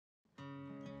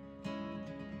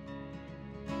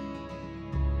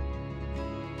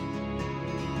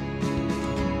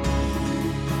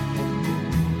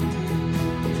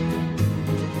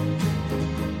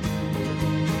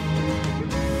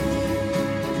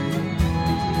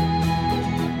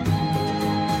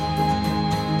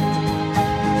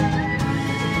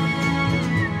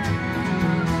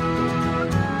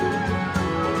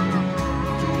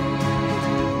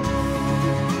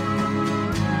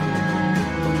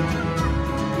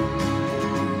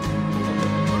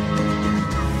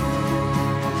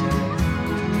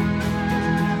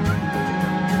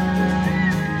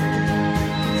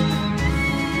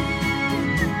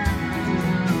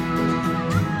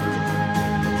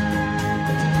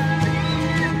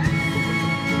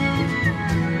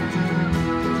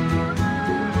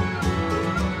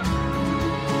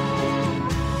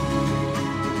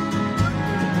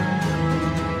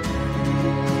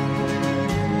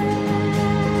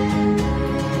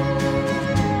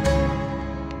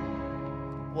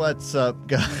What's up,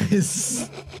 guys?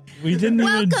 We didn't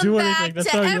even do Welcome anything. back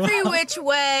That's to how you Every are. Which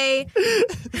Way.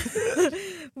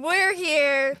 We're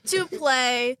here to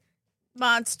play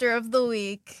Monster of the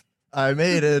Week. I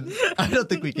made it. I don't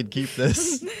think we can keep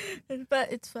this.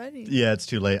 But it's funny. Yeah, it's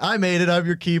too late. I made it. I'm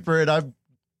your keeper, and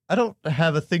I don't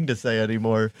have a thing to say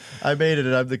anymore. I made it,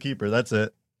 and I'm the keeper. That's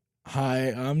it. Hi,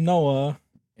 I'm Noah,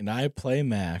 and I play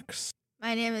Max.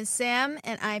 My name is Sam,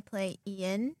 and I play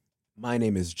Ian. My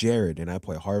name is Jared, and I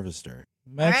play Harvester.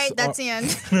 All right, that's the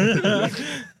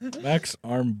end. Max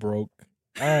arm broke.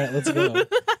 All right, let's go.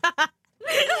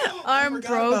 Arm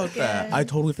broken. I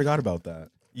totally forgot about that.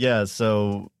 Yeah,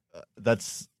 so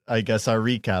that's, I guess, our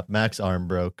recap. Mac's arm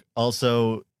broke.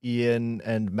 Also, Ian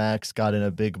and Max got in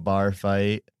a big bar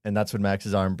fight, and that's when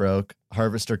Max's arm broke.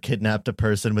 Harvester kidnapped a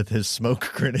person with his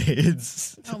smoke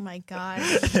grenades. Oh my god.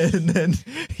 And then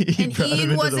he And brought him Ian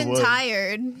into the wasn't woods.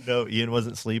 tired. No, Ian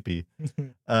wasn't sleepy.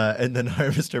 And then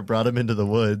Harvester brought him into the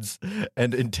woods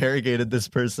and interrogated this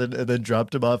person and then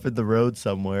dropped him off in the road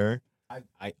somewhere.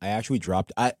 I actually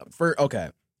dropped. I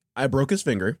broke his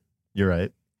finger, You're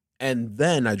right. and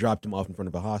then I dropped him off in front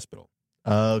of a hospital.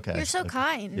 Oh, okay. You're so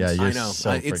kind. Yeah, you're I know. so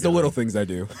It's the forgiving. little things I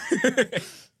do.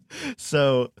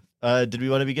 So, did we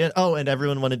want to begin? Oh, and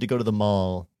everyone wanted to go to the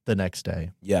mall the next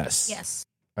day. Yes. Yes.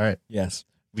 All right. Yes.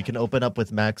 We can open up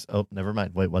with Max. Oh, never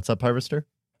mind. Wait, what's up, Harvester?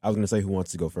 I was gonna say who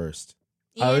wants to go first.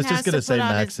 I was Ian just has gonna to say put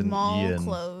on Max his and mall Ian.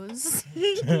 clothes.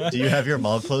 Do you have your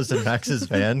mall closed in Max's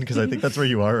van? Because I think that's where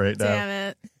you are right now. Damn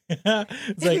it.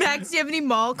 It's like, Max, do you have any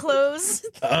mall clothes?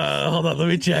 hold on, let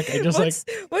me check. I just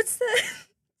what's that?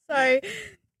 Sorry.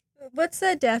 What's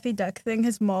that Daffy Duck thing?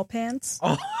 His mall pants?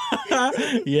 Oh,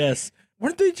 yes.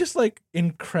 Weren't they just like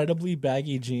incredibly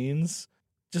baggy jeans?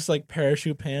 Just like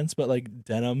parachute pants, but like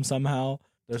denim somehow.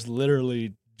 There's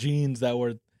literally jeans that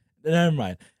were. Never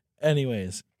mind.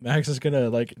 Anyways, Max is gonna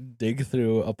like dig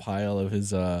through a pile of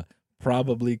his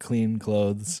probably clean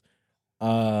clothes,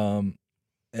 and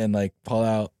like pull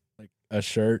out like a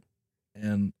shirt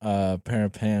and a pair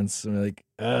of pants. And like,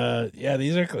 yeah,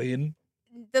 these are clean.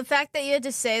 The fact that you had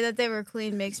to say that they were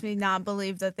clean makes me not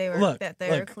believe that they were Look,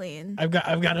 were clean. I've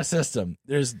got a system.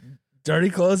 There's dirty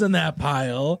clothes in that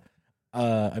pile.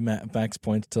 Max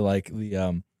points to like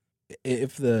the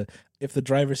if the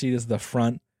driver's seat is the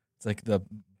front, it's like the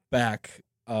back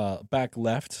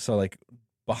left, so like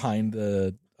behind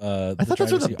the I thought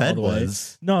that's where the bed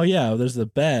was. No, yeah, there's the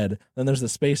bed, then there's the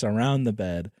space around the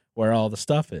bed where all the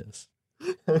stuff is.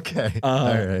 Okay. All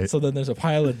right. So then there's a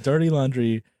pile of dirty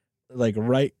laundry like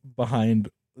right behind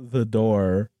the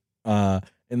door, and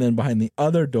then behind the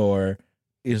other door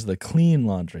is the clean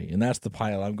laundry, and that's the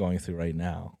pile I'm going through right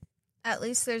now. At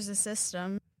least there's a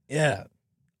system. Yeah,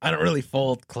 I don't really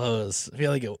fold clothes. I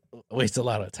feel like it wastes a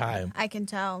lot of time. I can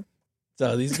tell.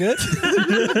 So these good?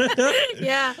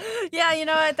 Yeah. Yeah, you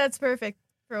know what? That's perfect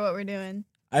for what we're doing.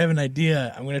 I have an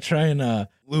idea. I'm gonna try and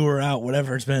lure out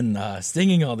whatever's been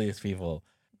stinging all these people.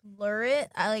 Lure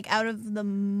it like out of the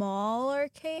mall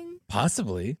arcade.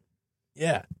 Possibly,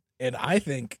 yeah. And I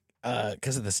think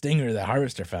because of the stinger that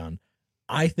Harvester found,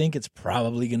 I think it's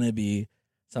probably gonna be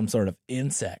some sort of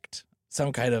insect,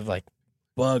 some kind of like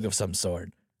bug of some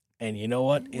sort. And you know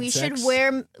what? We Insects-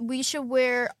 should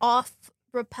wear off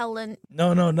repellent.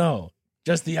 No.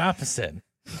 Just the opposite.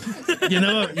 you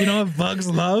know what bugs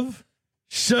love?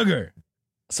 Sugar.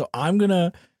 So I'm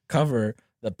gonna cover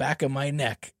the back of my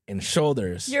neck and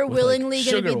shoulders. You're with, like, willingly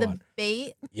going to be sugar the water.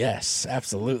 bait. Yes,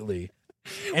 absolutely.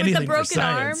 With Anything the broken for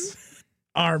science.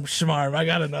 Arm schmarm. I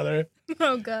got another.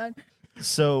 Oh God.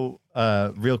 So,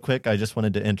 real quick, I just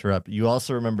wanted to interrupt. You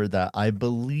also remember that I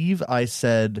believe I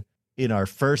said in our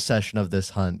first session of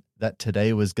this hunt that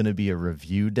today was going to be a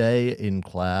review day in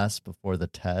class before the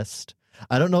test.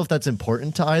 I don't know if that's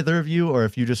important to either of you or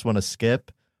if you just want to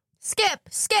skip. Skip.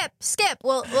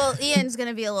 Well, Ian's going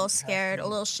to be a little scared, a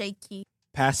little shaky.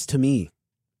 Pass to me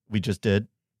We just did.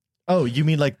 Oh, you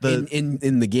mean like the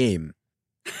in the game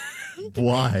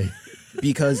why?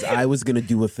 because I was gonna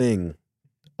do a thing.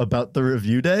 About the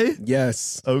review day?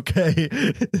 Yes. Okay.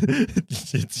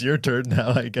 It's your turn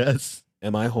now, I guess.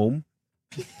 Am I home?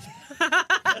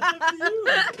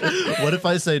 What if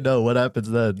I say no? What happens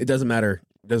then? It doesn't matter.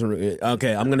 It doesn't.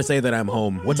 Okay, I'm gonna say that I'm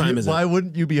home. What time is it? Why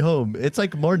wouldn't you be home? It's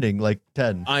like morning, like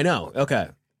 10. I know. Okay,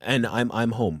 and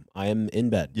I'm home. I am in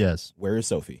bed. Yes. Where is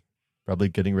Sophie? Probably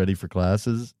getting ready for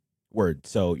classes. Word.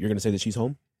 So you're gonna say that she's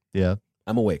home? Yeah.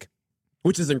 I'm awake,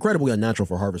 which is incredibly unnatural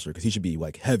for Harvester because he should be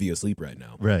like heavy asleep right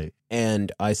now. Right.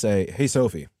 And I say, "Hey,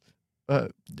 Sophie,"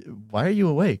 Why are you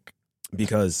awake?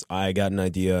 because I got an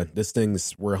idea. This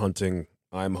thing's we're hunting.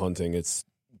 I'm hunting. It's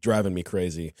driving me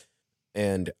crazy,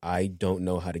 and I don't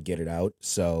know how to get it out.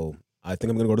 So I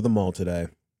think I'm going to go to the mall today,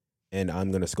 and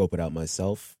I'm going to scope it out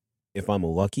myself. If I'm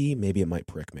lucky, maybe it might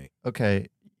prick me. Okay,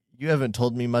 you haven't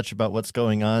told me much about what's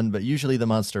going on, but usually the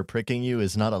monster pricking you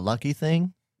is not a lucky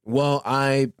thing. Well,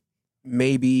 I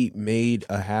maybe made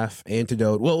a half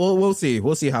antidote. Well, we'll see.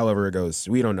 We'll see however it goes.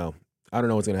 We don't know. I don't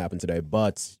know what's going to happen today,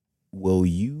 but will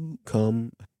you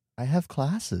come? I have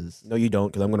classes. No, you don't,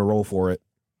 because I'm going to roll for it.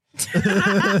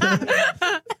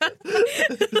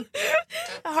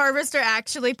 Harvester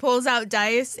actually pulls out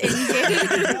dice in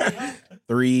game.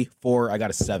 3, 4, I got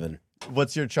a 7.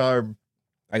 What's your charm?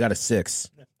 I got a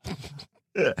 6.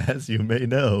 As you may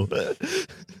know,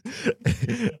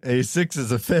 a 6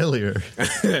 is a failure.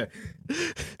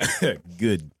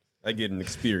 Good. I get an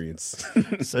experience.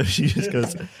 So she just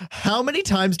goes, how many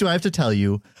times do I have to tell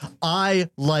you I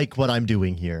like what I'm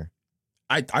doing here?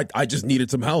 I just needed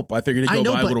some help. I figured I it'd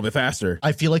go know, by a but- little bit faster.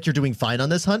 I feel like you're doing fine on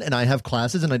this hunt, and I have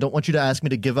classes, and I don't want you to ask me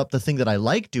to give up the thing that I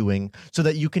like doing so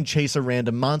that you can chase a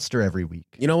random monster every week.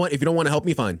 You know what? If you don't want to help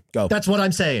me, fine. Go. That's what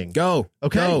I'm saying. Go.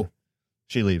 Okay. Go.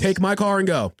 She leaves. Take my car and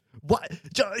go. What?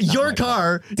 Your my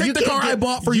car. Take you the can't car I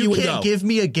bought for you You and can't go. give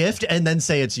me a gift and then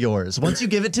say it's yours. Once you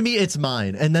give it to me, it's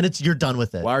mine, and then you're done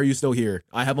with it. Why are you still here?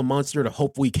 I have a monster to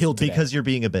hopefully kill today. Because you're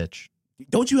being a bitch.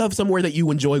 Don't you have somewhere that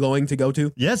you enjoy going to go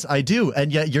to? Yes, I do,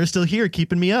 and yet you're still here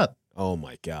keeping me up. Oh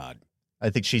my God. I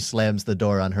think she slams the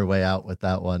door on her way out with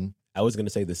that one. I was going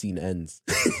to say the scene ends.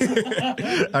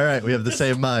 All right, we have the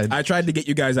same mind. I tried to get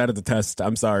you guys out of the test.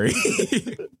 I'm sorry.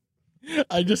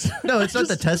 I just No, it's not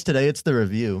the test today, it's the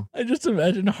review. I just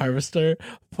imagine Harvester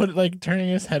turning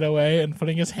his head away and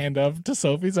putting his hand up to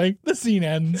Sophie's like, the scene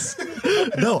ends.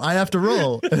 No, I have to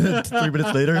roll. 3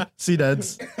 minutes later, scene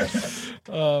ends.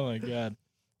 Oh my god.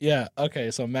 Yeah, okay,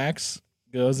 so Max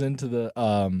goes into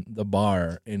the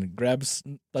bar and grabs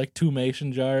like 2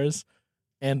 mason jars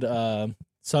and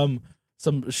some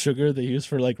sugar they use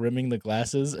for like rimming the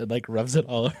glasses and like rubs it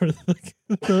all over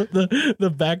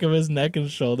the back of his neck and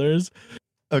shoulders.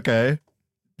 Okay,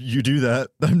 you do that.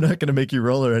 I'm not going to make you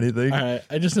roll or anything. All right,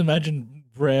 I just imagine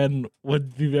Bran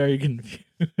would be very confused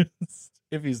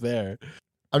if he's there.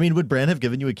 I mean, would Bran have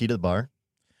given you a key to the bar?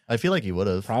 I feel like he would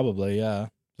have. Probably, yeah.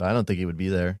 I don't think he would be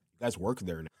there. You guys work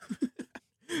there now.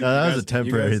 No, that was guys- a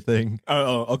temporary you guys- thing.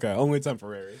 Oh, okay. Only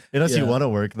temporary. Unless you Yeah. want to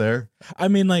work there. I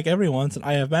mean, like every once,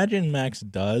 I imagine Max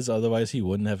does. Otherwise, he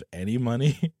wouldn't have any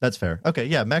money. That's fair. Okay,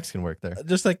 yeah, Max can work there.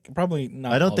 Just like probably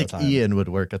not. I don't all the think time. Ian would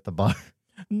work at the bar.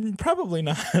 Probably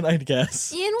not. I'd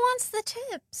guess. Ian wants the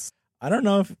tips. I don't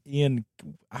know if Ian.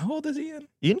 How old is Ian?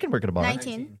 Ian can work at a bar.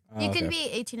 19. Oh, You okay. can be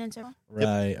 18 and so.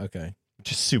 Right. Okay.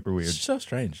 Just super weird. It's so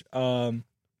strange.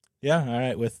 Yeah. All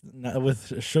right.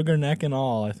 With sugar neck and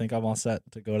all, I think I'm all set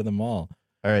to go to the mall.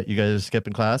 All right, you guys are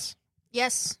skipping class?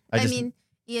 Yes. I I just- mean,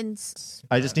 Ian's.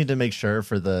 I just need to make sure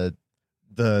for the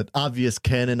obvious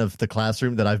canon of the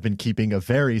classroom that I've been keeping a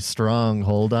very strong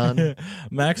hold on.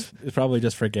 Max is probably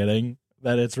just forgetting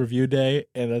that it's review day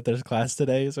and that there's class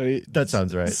today. So That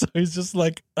sounds right. So he's just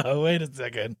like, oh, wait a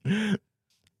second.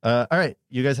 All right,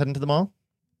 you guys heading to the mall?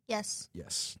 Yes.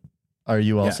 Yes. Are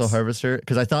you also Yes. Harvester?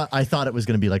 Because I thought it was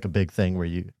going to be like a big thing where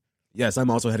you. Yes, I'm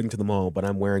also heading to the mall, but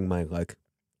I'm wearing my like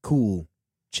cool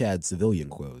Chad civilian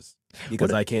clothes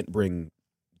because What- I can't bring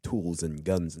tools and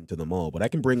guns into the mall, but I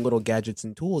can bring little gadgets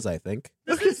and tools, I think.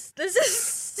 This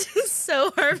is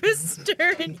so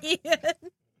Harvester and Ian.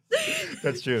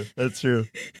 That's true. That's true.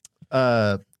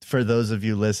 For those of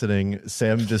you listening,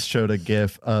 Sam just showed a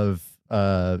GIF of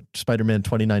Spider-Man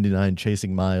 2099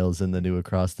 chasing Miles in the new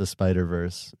Across the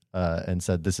Spider-Verse, and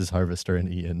said, "This is Harvester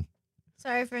and Ian."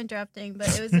 Sorry for interrupting, but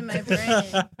it was in my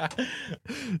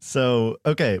brain. So,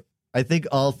 okay, I think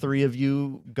all 3 of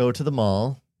you go to the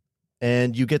mall,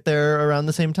 and you get there around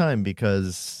the same time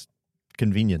because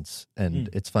convenience, and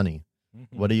it's funny.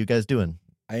 What are you guys doing?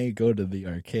 I go to the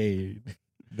arcade.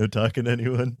 No talking to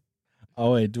anyone.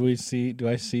 Oh wait, do I see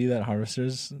that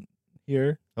Harvester's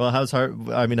here? Well, how's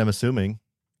I mean, I'm assuming.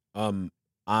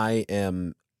 I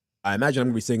imagine I'm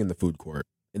gonna be sitting in the food court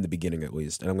in the beginning at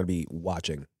least, and I'm gonna be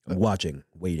watching,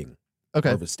 waiting, Okay.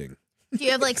 harvesting. Do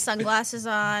you have like sunglasses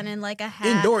on and like a hat?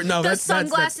 Indoor? No, the that's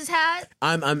sunglasses hat.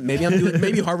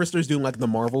 maybe Harvester's doing like the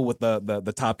Marvel with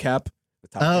the top cap. The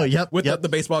top Oh, cap. yep, With yep. The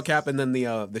baseball cap and then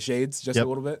the shades just Yep. a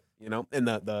little bit, you know, and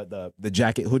the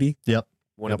jacket hoodie. Yep.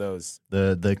 One Yep. of those.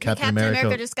 The Captain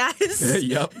America. disguise.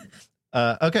 Yep.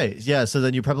 Okay, yeah. So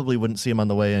then you probably wouldn't see him on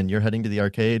the way in. You're heading to the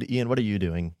arcade. Ian, what are you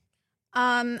doing?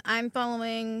 I'm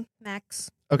following Max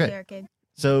to Okay, the arcade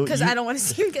so because you- I don't want to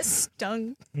see him get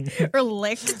stung or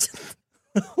licked.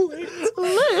 Oh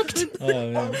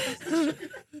man.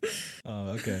 Oh,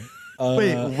 okay.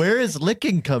 Wait, where is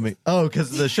licking coming? Oh,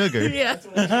 because of the sugar.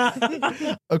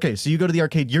 Yeah. Okay, so you go to the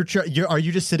arcade. Are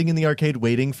you just sitting in the arcade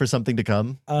waiting for something to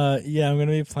come? Yeah, I'm gonna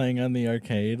be playing on the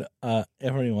arcade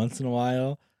every once in a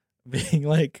while, being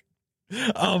like,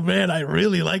 oh man, I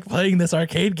really like playing this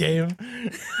arcade game.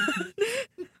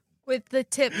 With the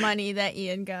tip money that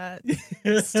Ian got.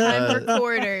 It's time for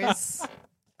quarters.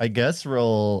 I guess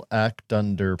roll act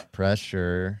under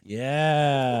pressure.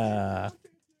 Yeah.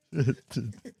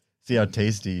 See how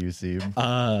tasty you seem.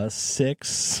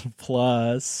 6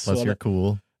 plus. Plus you're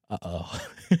cool. Uh-oh.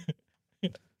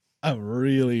 I'm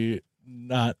really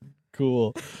not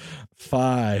cool.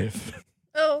 5.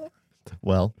 Oh.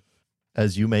 Well,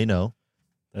 as you may know,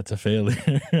 That's a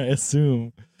failure, I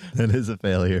assume. that is a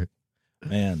failure.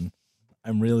 Man,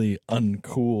 I'm really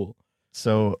uncool.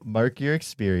 So mark your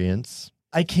experience.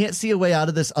 I can't see a way out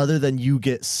of this other than you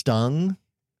get stung.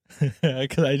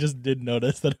 Because I just did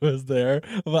notice that it was there.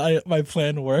 But my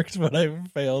plan worked, but I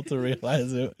failed to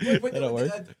realize that it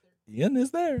worked. Ian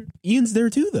is there. Ian's there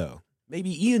too, though.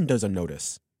 Maybe Ian doesn't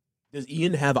notice. Does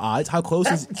Ian have eyes? How close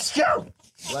is?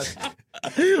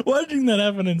 Watching that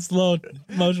happen in slow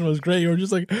motion was great. You were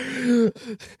just like,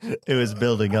 It was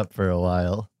building up for a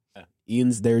while.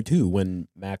 Ian's there too when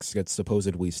Max gets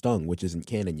supposedly stung, which isn't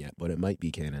canon yet, but it might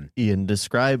be canon. Ian,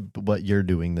 describe what you're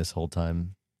doing this whole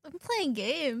time. I'm playing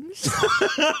games.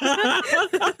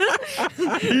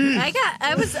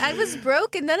 I was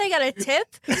broke and then I got a tip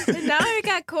and now I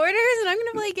got quarters and I'm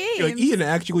gonna play games. Like Ian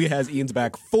actually has Ian's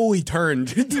back fully turned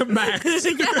to Max.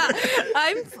 Yeah.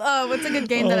 I'm what's a good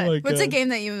game what's a God. game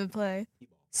that you would play?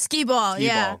 Skee ball,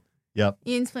 yeah. Yep.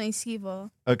 Ian's playing skee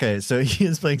ball. Okay, so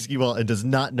Ian's playing skee ball and does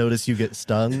not notice you get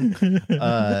stung.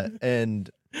 And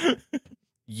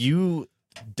you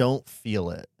don't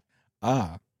feel it.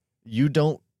 You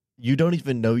don't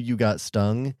even know you got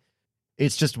stung.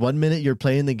 It's just 1 minute you're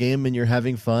playing the game and you're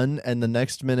having fun, and the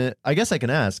next minute, I guess I can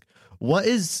ask, what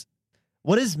is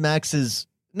Max's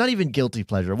not even guilty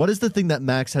pleasure? What is the thing that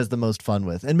Max has the most fun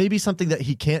with? And maybe something that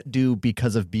he can't do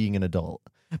because of being an adult.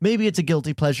 Maybe it's a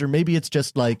guilty pleasure. Maybe it's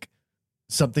just like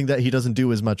something that he doesn't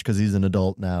do as much because he's an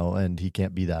adult now and he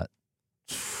can't be that.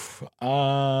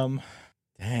 Damn,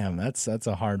 that's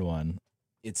a hard one.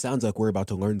 It sounds like we're about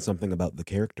to learn something about the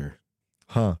character.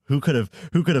 Huh. Who could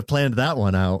have planned that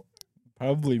one out?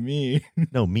 Probably me.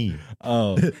 No, me.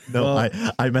 Oh. No, Well-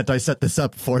 I meant I set this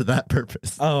up for that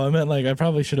purpose. Oh, I meant like I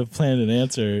probably should have planned an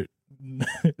answer.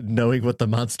 Knowing what the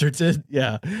monster did.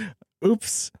 Yeah.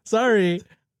 Oops. Sorry.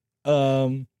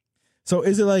 So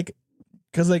is it like,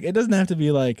 because like it doesn't have to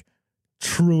be like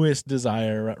truest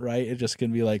desire, right? It just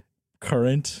can be like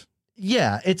current.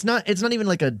 Yeah, it's not even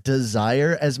like a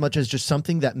desire as much as just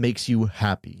something that makes you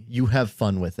happy. You have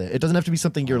fun with it. It doesn't have to be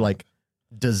something you're like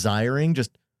desiring.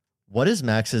 Just what is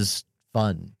Max's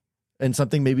fun? And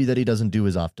something maybe that he doesn't do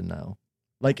as often now.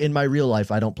 Like in my real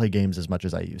life, I don't play games as much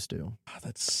as I used to.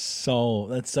 That's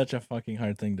such a fucking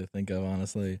hard thing to think of,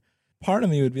 honestly. Part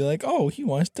of me would be like, oh, he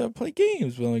wants to play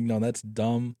games. But I'm like, no, that's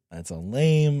dumb. That's a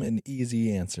lame and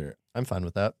easy answer. I'm fine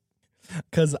with that.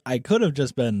 Because I could have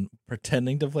just been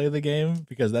pretending to play the game,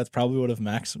 because that's probably what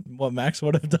Max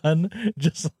would have done.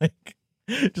 just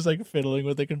like fiddling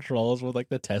with the controls with like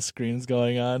the test screens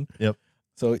going on. Yep.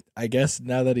 So I guess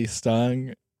now that he's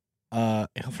stung, he'll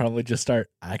probably just start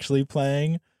actually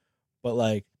playing, but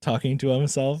like talking to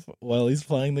himself while he's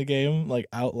playing the game, like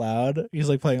out loud. He's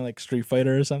like playing like Street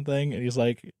Fighter or something, and he's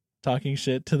like talking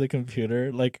shit to the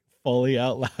computer, like fully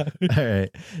out loud. All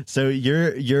right. So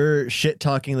you're shit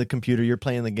talking the computer, you're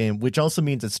playing the game, which also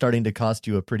means it's starting to cost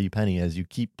you a pretty penny as you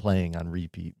keep playing on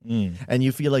repeat. And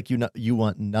you feel like you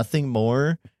want nothing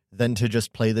more than to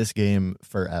just play this game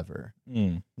forever.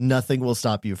 Nothing will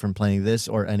stop you from playing this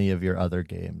or any of your other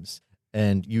games.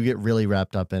 And you get really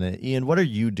wrapped up in it. Ian, what are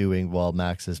you doing while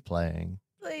Max is playing?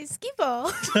 Play skee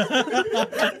ball.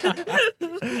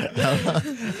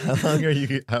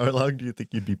 How long do you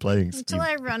think you'd be playing skee? Until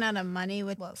I run out of money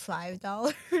with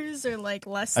 $5 or like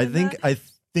less I than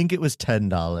think it was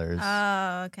 $10.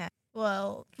 Oh, okay.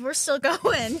 Well, we're still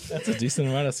going. That's a decent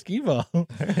amount of skee ball. All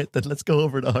right, then let's go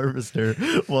over to Harvester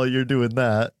while you're doing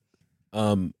that.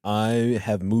 I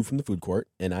have moved from the food court,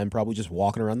 and I'm probably just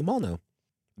walking around the mall now.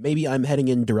 Maybe I'm heading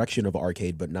in direction of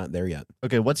arcade, but not there yet.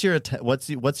 Okay, what's your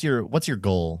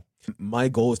goal? My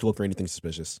goal is to look for anything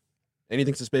suspicious.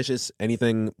 Anything suspicious,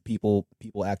 anything people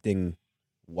acting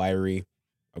wiry,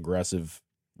 aggressive,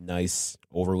 nice,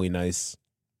 overly nice,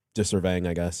 just surveying,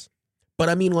 I guess. But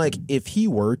I mean, like, if he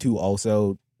were to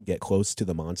also get close to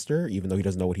the monster, even though he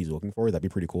doesn't know what he's looking for, that'd be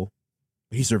pretty cool.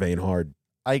 He's surveying hard.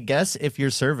 I guess if you're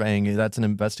surveying, that's an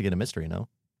investigate a mystery, no?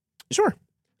 Sure.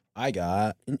 I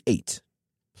got an 8.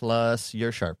 plus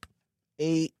your sharp.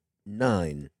 8,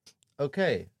 9.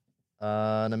 Okay.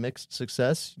 On a mixed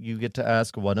success, you get to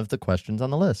ask one of the questions on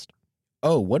the list.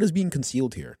 Oh, what is being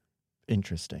concealed here?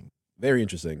 Interesting. Very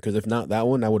interesting, because if not that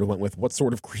one, I would have went with what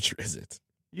sort of creature is it?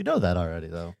 You know that already,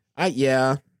 though.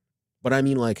 Yeah, but I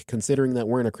mean, like, considering that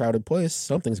we're in a crowded place,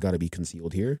 something's got to be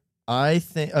concealed here. I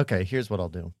think, okay, here's what I'll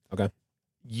do. Okay.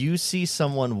 You see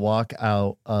someone walk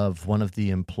out of one of the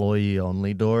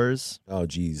employee-only doors, Oh,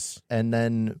 geez. and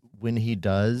then when he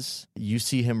does, you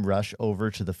see him rush over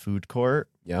to the food court.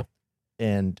 Yeah.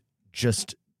 And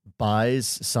just buys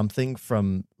something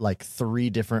from like 3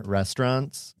 different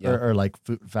restaurants Yeah. or like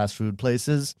fast food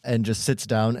places and just sits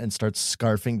down and starts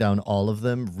scarfing down all of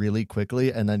them really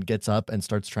quickly and then gets up and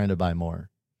starts trying to buy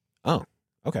more. Oh,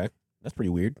 okay. That's pretty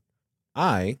weird.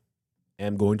 I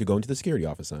am going to go into the security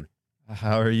office then.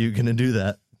 How are you going to do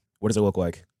that? What does it look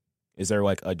like? Is there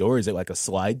like a door? Is it like a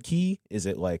slide key? Is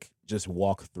it like just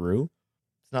walk through?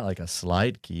 It's not like a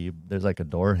slide key. There's like a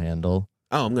door handle.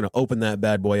 Oh, I'm going to open that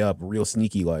bad boy up real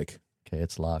sneaky like. Okay,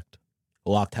 it's locked.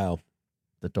 Locked how?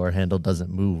 The door handle doesn't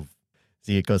move.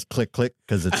 See, it goes click, click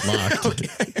because it's locked.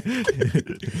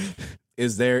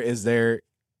 Is there,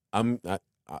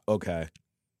 okay.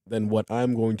 Then what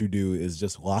I'm going to do is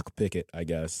just lock pick it, I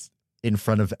guess. In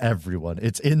front of everyone.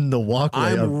 It's in the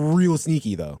walkway. I'm real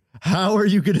sneaky though. How are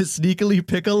you going to sneakily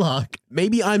pick a lock?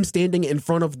 Maybe I'm standing in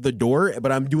front of the door,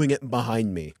 but I'm doing it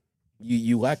behind me.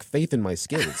 You lack faith in my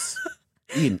skills.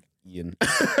 Ian.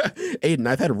 Aiden,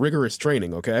 I've had rigorous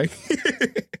training, okay?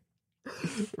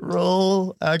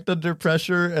 Roll, act under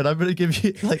pressure, and I'm going to give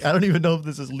you, like, I don't even know if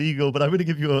this is legal, but I'm going to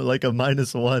give you a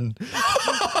 -1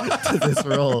 to this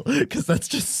roll, because that's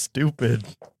just stupid.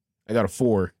 I got a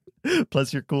 4.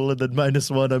 Plus you're cool, and then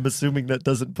 -1, I'm assuming that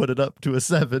doesn't put it up to a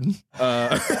 7.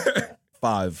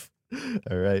 5.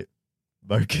 All right.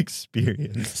 Mark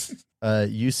experience.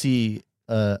 You see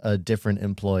a different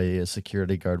employee, a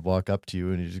security guard, walk up to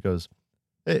you, and he just goes,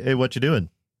 hey, what you doing?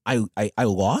 I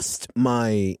lost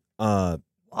my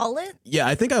Wallet? yeah,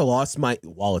 I think I lost my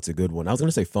wallet's a good one. I was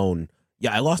gonna say phone.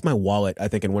 Yeah, I lost my wallet, I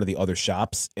think, in one of the other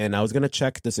shops, and I was gonna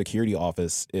check the security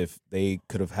office if they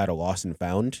could have had a lost and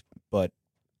found, but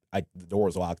the door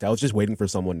was locked. I was just waiting for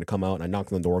someone to come out, and I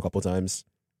knocked on the door a couple times.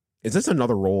 Is this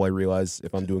another roll I realize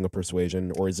if I'm doing a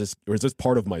persuasion, or is this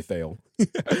part of my fail?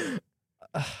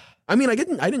 I mean, I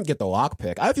didn't get the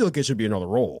lockpick. I feel like it should be another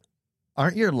roll.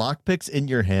 Aren't your lockpicks in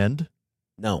your hand?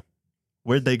 No.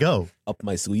 Where'd they go? Up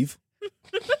my sleeve.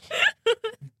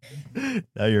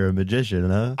 Now you're a magician,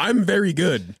 huh? I'm very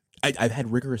good. I've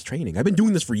had rigorous training. I've been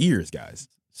doing this for years, guys.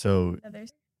 So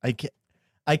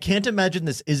I can't imagine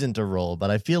this isn't a roll,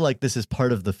 but I feel like this is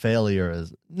part of the failure.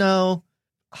 No.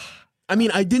 I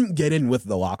mean, I didn't get in with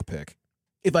the lockpick.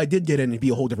 If I did get in, it'd be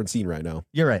a whole different scene right now.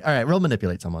 You're right. All right, roll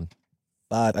manipulate someone.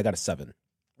 5. I got a 7.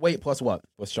 Wait, plus what?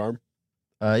 Plus charm?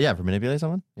 Yeah, for manipulate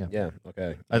someone. Yeah. Yeah.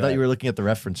 Okay. I thought you were looking at the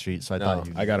reference sheet, so I No, thought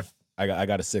you. I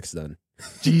got a 6 then.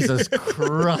 Jesus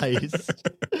Christ!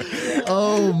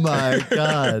 Oh my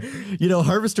God! You know,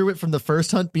 Harvester went from the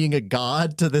first hunt being a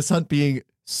god to this hunt being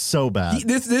so bad.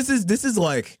 This is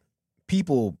like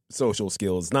people social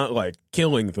skills, not like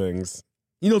killing things.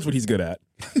 He knows what he's good at.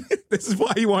 This is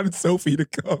why he wanted Sophie to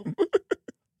come.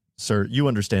 Sir, you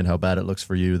understand how bad it looks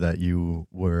for you that you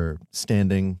were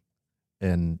standing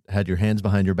and had your hands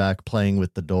behind your back playing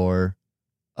with the door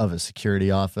of a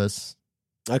security office.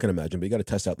 I can imagine, but you got to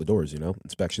test out the doors,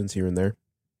 inspections here and there.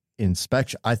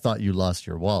 Inspection. I thought you lost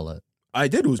your wallet. I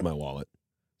did lose my wallet.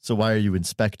 So why are you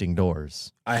inspecting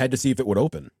doors? I had to see if it would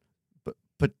open.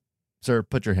 Sir,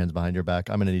 put your hands behind your back.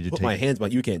 I'm going to need to Put take my hands,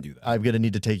 but you can't do that. I'm going to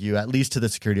need to take you at least to the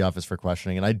security office for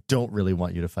questioning, and I don't really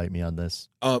want you to fight me on this.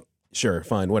 Sure,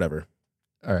 fine, whatever.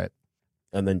 All right.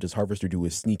 And then does Harvester do a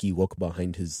sneaky look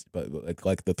behind his,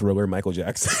 like the Thriller Michael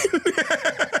Jackson?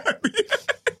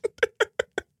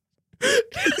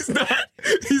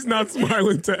 He's not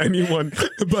smiling to anyone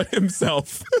but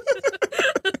himself.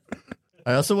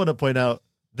 I also want to point out,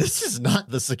 this is not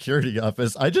the security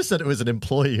office. I just said it was an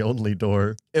employee-only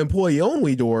door.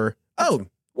 Employee-only door? Oh,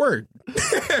 word.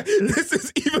 This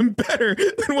is even better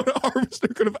than what a Harvester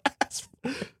could have asked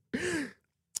for.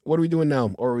 What are we doing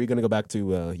now? Or are we going to go back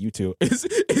to you two? Is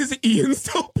Ian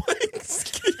still playing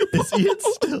skee-ball? Is Ian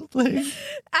still playing?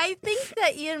 I think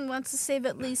that Ian wants to save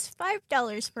at least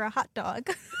 $5 for a hot dog.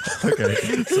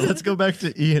 Okay, so let's go back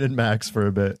to Ian and Max for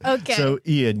a bit. Okay. So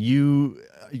Ian,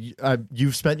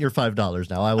 you've spent your $5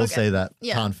 now. I will say that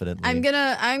confidently. I'm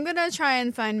gonna try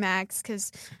and find Max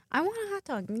because I want a hot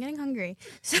dog. I'm getting hungry.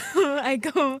 So I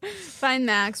go find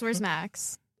Max. Where's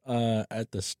Max?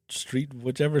 At the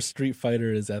whichever Street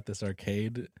Fighter is at this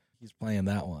arcade, he's playing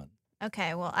that one.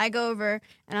 Okay, well, I go over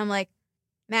and I'm like,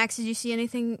 Max, did you see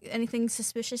anything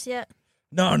suspicious yet?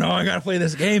 No, I gotta play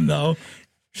this game though.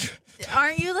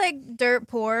 Aren't you like dirt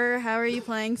poor? How are you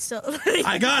playing still?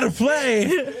 I gotta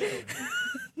play.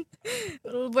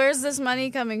 Where's this money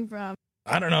coming from?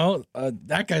 I don't know.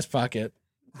 That guy's pocket.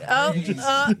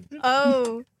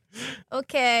 Oh,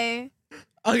 okay.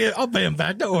 Okay, I'll pay him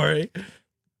back. Don't worry.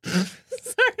 Sorry,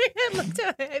 I looked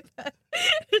at my iPad.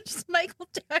 It's just Michael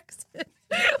Jackson.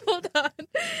 Hold on.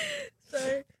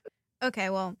 Sorry. Okay,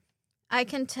 well, I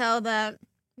can tell that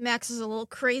Max is a little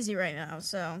crazy right now,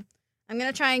 so I'm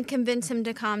going to try and convince him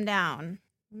to calm down.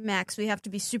 Max, we have to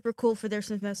be super cool for this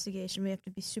investigation. We have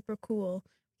to be super cool.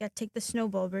 We got to take the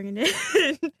snowball, bring it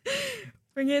in.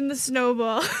 Bring in the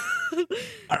snowball.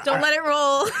 Don't let it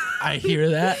roll. I hear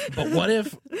that, but what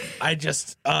if I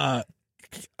just I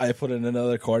put in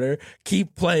another quarter,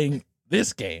 keep playing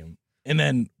this game, and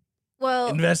then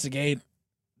investigate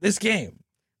this game?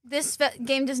 This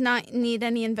game does not need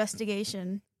any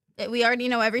investigation. We already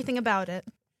know everything about it.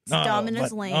 It's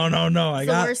Dominus Lane. Oh no! It's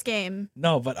the worst game.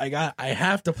 No, but I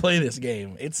have to play this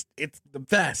game. It's the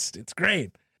best. It's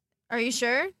great. Are you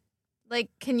sure? Like,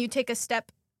 can you take a step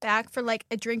back for like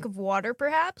a drink of water,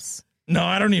 perhaps? No,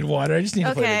 I don't need water. I just need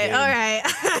to play the game. All right.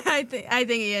 I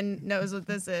think Ian knows what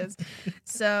this is.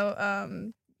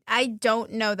 So, I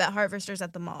don't know that Harvester's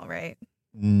at the mall, right?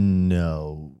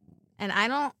 No. And I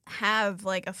don't have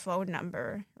like a phone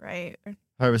number, right?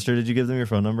 Harvester, did you give them your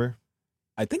phone number?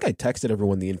 I think I texted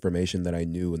everyone the information that I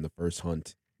knew in the first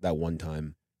hunt that one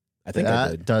time. I think I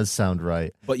that did. does sound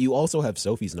right. But you also have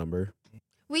Sophie's number.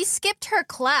 We skipped her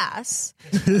class.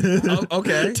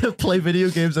 Okay. To play video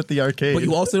games at the arcade. But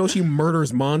you also know she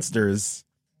murders monsters.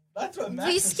 That's what Max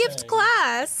We is skipped saying.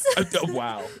 class.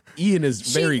 Wow. Ian is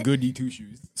very good D2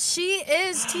 shoes. She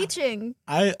is teaching.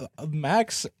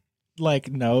 Max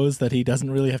knows that he doesn't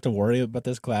really have to worry about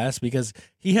this class because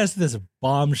he has this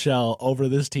bombshell over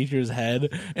this teacher's head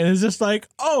and is just like,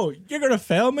 oh, you're gonna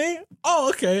fail me? Oh,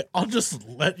 okay, I'll just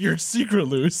let your secret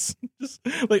loose. Just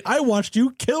like, I watched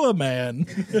you kill a man.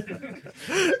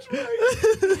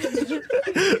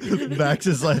 Max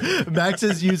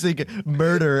is using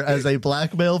murder as a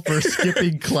blackmail for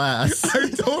skipping class. I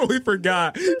totally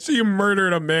forgot. She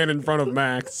murdered a man in front of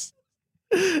Max.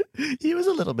 He was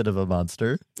a little bit of a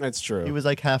monster. That's true. He was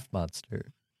like half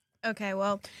monster. Okay,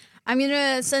 well, I'm going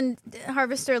to send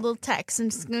Harvester a little text, and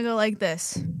it's going to go like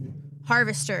this.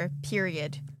 Harvester,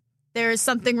 period. There is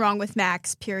something wrong with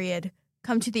Max, period.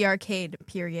 Come to the arcade,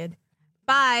 period.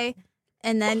 Bye.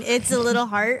 And then it's a little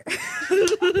heart.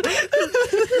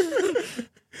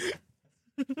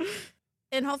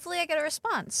 And hopefully I get a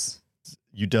response.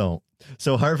 You don't.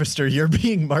 So, Harvester, you're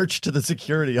being marched to the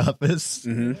security office.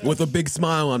 Mm-hmm. With a big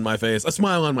smile on my face. A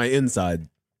smile on my inside.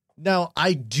 Now,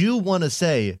 I do want to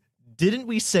say, didn't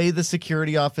we say the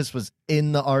security office was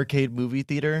in the arcade movie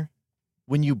theater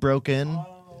when you broke in?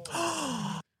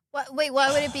 Wait,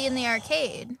 why would it be in the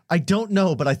arcade? I don't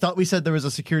know, but I thought we said there was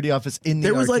a security office in the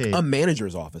arcade. There was like a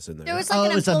manager's office in there. There was like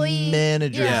an it was employee. a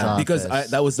manager's office. Because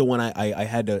that was the one I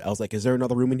had to. I was like, "Is there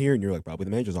another room in here?" And you're like, "Probably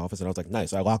the manager's office." And I was like,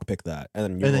 "Nice." I lockpicked that, and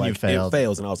then you were like, you failed. "It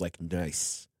fails," and I was like,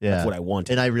 "Nice." Yeah. That's what I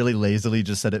wanted. And I really lazily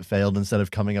just said it failed instead of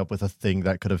coming up with a thing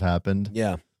that could have happened.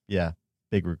 Yeah. Yeah,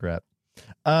 big regret.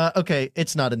 Okay,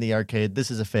 it's not in the arcade.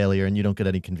 This is a failure, and you don't get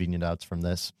any convenient outs from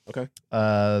this. Okay.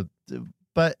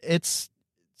 But it's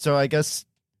so I guess,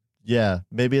 yeah,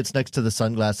 maybe it's next to the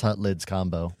Sunglass Hut lids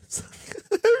combo.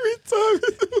 Every time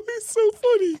it's so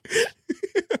funny.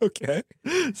 Okay.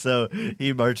 So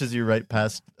he marches you right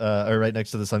past, or right next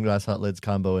to the Sunglass Hut lids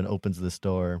combo, and opens this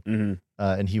door, Mm-hmm.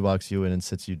 and he walks you in and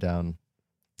sits you down.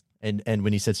 And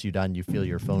when he sits you down, you feel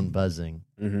your phone buzzing.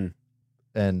 Mm-hmm.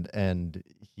 And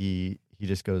he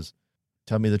just goes,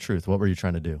 "Tell me the truth. What were you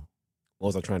trying to do?" What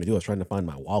was I trying to do? I was trying to find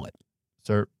my wallet.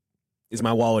 Sir, Is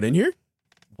my wallet in here?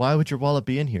 why would your wallet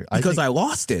be in here? Because think I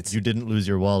lost it. you didn't lose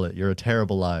your wallet. You're a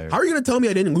terrible liar. How are you going to tell me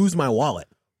I didn't lose my wallet?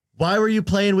 Why were you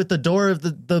playing with the door of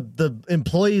the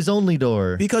employees only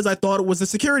door? Because I thought it was the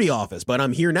security office, but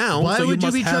I'm here now. Why so would you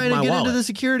must be have trying to my get wallet. into the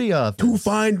security office? To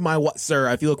find my wallet. Sir,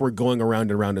 I feel like we're going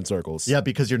around and around in circles. Yeah,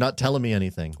 because you're not telling me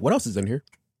anything. What else is in here?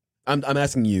 I'm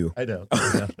asking you. I know.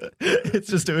 It's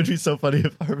just, it would be so funny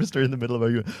if Harvester in the middle of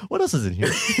argument. What else is in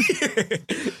here?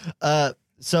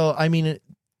 So, I mean,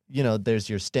 there's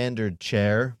your standard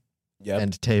chair Yep.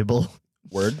 and table.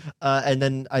 Word. And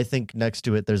then I think next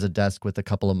to it, there's a desk with a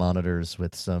couple of monitors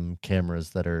with some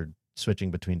cameras that are switching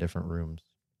between different rooms.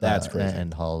 That's crazy.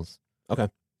 And halls. Okay.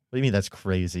 What do you mean that's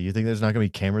crazy? You think there's not going to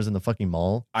be cameras in the fucking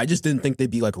mall? I just didn't think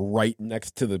they'd be like right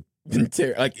next to the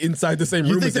like inside the same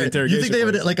room as the interrogation. You think they have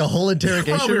place. like a whole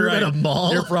interrogation room at a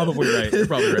mall? You're probably right. You're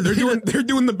probably right. They're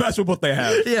doing the best with what they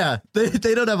have. Yeah,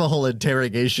 they don't have a whole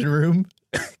interrogation room.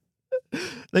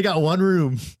 They got one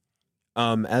room.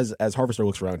 As Harvester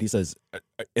looks around, he says,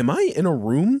 "Am I in a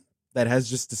room that has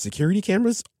just the security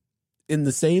cameras in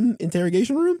the same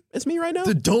interrogation room as me right now?"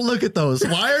 Dude, don't look at those.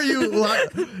 Why are you?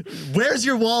 Where's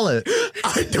your wallet?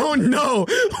 I don't know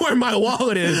where my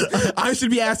wallet is. I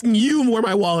should be asking you where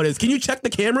my wallet is. Can you check the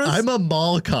cameras? I'm a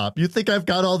mall cop. You think I've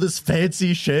got all this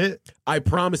fancy shit? I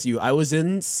promise you, I was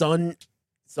in sun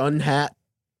hat,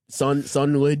 sun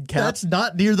lid cap. That's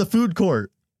not near the food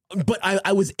court. But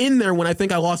I was in there when I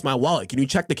think I lost my wallet. Can you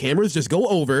check the cameras? Just go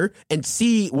over and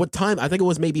see what time. I think it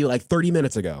was maybe like 30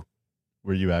 minutes ago.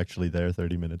 Were you actually there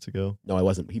 30 minutes ago? No, I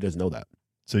wasn't. He doesn't know that.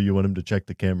 So you want him to check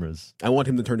the cameras? I want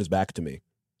him to turn his back to me.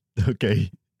 Okay.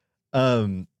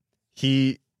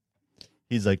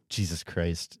 He's like, Jesus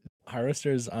Christ.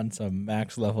 Harvester's on some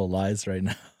max level lies right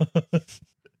now.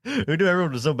 Who knew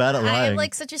everyone was so bad at I lying? have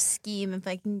like such a scheme if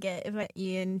I can get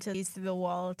Ian to use the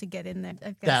wall to get in there.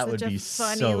 I've got That such would a be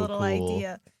funny so little cool.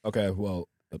 idea. Okay, well,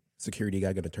 the security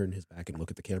guy going to turn his back and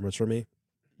look at the cameras for me?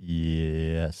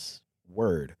 Yes.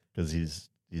 Word. Because he's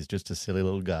just a silly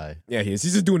little guy. Yeah, he is.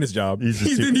 He's just doing his job. He's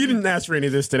He didn't ask for any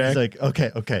of this today. He's like,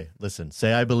 okay, listen,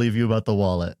 say I believe you about the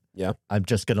wallet. Yeah. I'm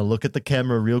just going to look at the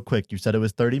camera real quick. You said it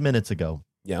was 30 minutes ago.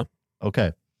 Yeah.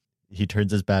 Okay. He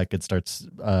turns his back and starts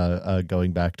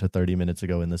going back to 30 minutes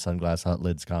ago in the sunglass hot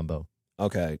lids combo.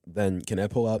 Okay, then can I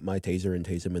pull out my taser and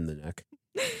tase him in the neck?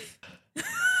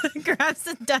 Grab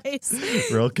some dice.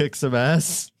 Real kick some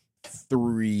ass.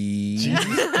 3.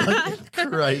 Jesus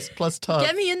Christ. Plus tough.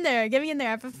 Get me in there. Get me in there.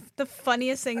 I have the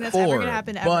funniest thing that's ever 4. going to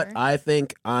happen ever. But I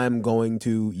think I'm going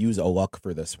to use a luck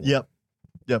for this one. Yep.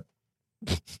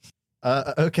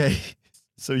 Okay.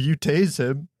 So you tase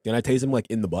him. Can I tase him like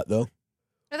in the butt though?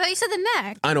 I thought you said the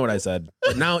neck. I know what I said.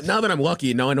 But now that I'm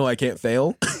lucky, now I know I can't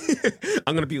fail.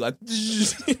 I'm gonna be like,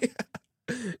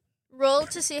 Roll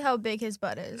to see how big his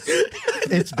butt is.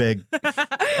 It's big.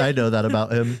 I know that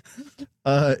about him.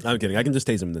 I'm kidding. I can just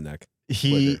tase him in the neck.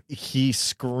 He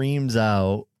screams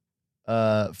out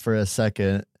for a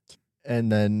second,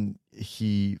 and then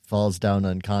he falls down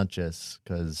unconscious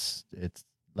because it's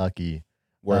lucky.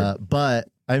 Word. But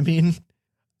I mean,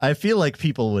 I feel like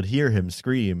people would hear him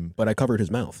scream. But I covered his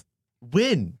mouth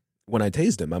When? when I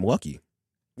tased him. I'm lucky.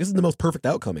 This is the most perfect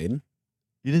outcome, Aiden.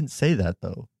 You didn't say that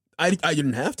though. I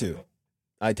didn't have to.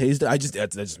 I tased it. That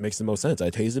just makes the most sense. I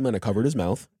tased him and I covered his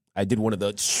mouth. I did one of the,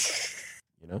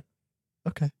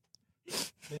 Okay.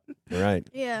 All right.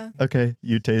 Yeah. Okay.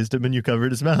 You tased him and you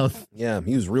covered his mouth. Yeah,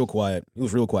 he was real quiet. He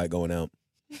was real quiet going out.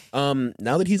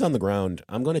 Now that he's on the ground,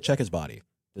 I'm going to check his body.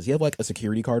 Does he have like a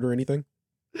security card or anything?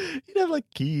 You'd have like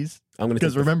keys. I'm going to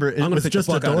Because remember, it gonna was take the just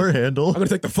a fuck out of door it. handle. I'm going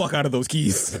to take the fuck out of those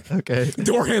keys. Okay.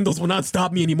 Door handles will not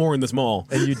stop me anymore in this mall.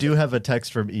 And you do have a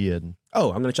text from Ian.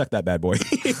 Oh, I'm going to check that bad boy.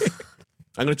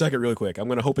 I'm going to check it really quick. I'm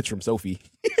going to hope it's from Sophie.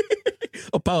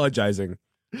 Apologizing.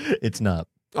 It's not.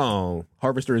 Oh,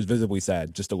 Harvester is visibly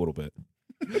sad, just a little bit.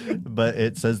 But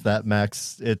it says that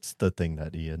Max, it's the thing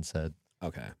that Ian said.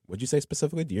 Okay. What'd you say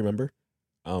specifically? Do you remember?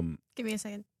 Give me a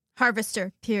second.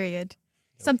 Harvester, period.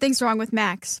 Something's wrong with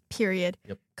Max, period.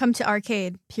 Yep. Come to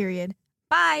arcade, period.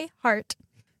 Bye, heart.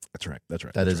 That's right. That's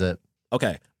right. That is it.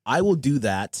 Okay, I will do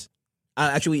that.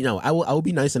 Actually, no, I will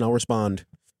be nice and I'll respond. ...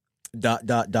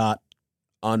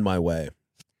 On my way.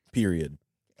 Period.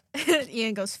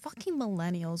 Ian goes, fucking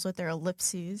millennials with their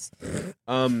ellipses.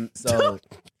 So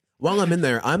while I'm in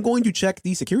there, I'm going to check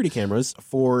the security cameras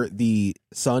for the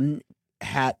sun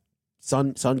cap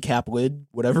lid,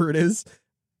 whatever it is.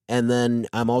 And then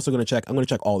I'm also going to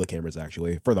check all the cameras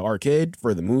actually for the arcade,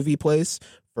 for the movie place,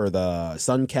 for the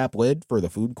sun cap lid, for the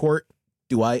food court.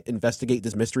 Do I investigate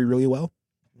this mystery really well?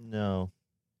 No.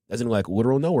 As in like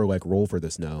literal no or like roll for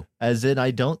this no? As in,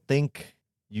 I don't think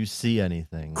you see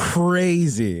anything.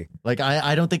 Crazy. Like,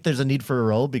 I don't think there's a need for a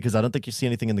roll because I don't think you see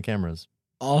anything in the cameras.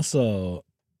 Also,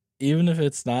 even if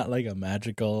it's not like a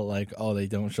magical, like, oh, they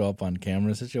don't show up on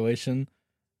camera situation,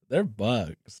 they're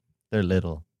bugs. They're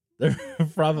little. They're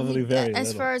probably very As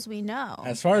little. far as we know.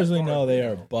 As far as we know, they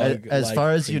are bug. As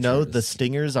far as you know, the creatures.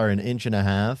 stingers are 1.5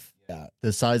 inches. Yeah,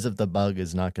 The size of the bug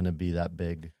is not going to be that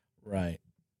big. right.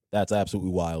 That's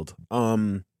absolutely wild.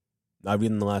 Not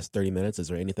even in the last 30 minutes. Is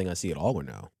there anything I see at all or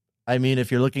no? I mean,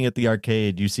 if you're looking at the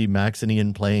arcade, you see Max and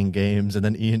Ian playing games, and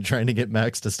then Ian trying to get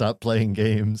Max to stop playing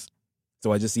games.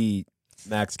 So I just see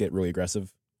Max get really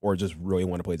aggressive or just really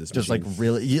want to play this Just machine. like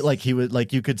really, like he would,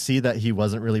 like you could see that he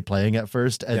wasn't really playing at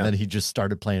first, and Yeah. then he just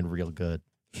started playing real good.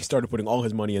 He started putting all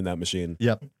his money in that machine.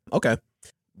 Yep. Okay.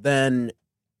 Then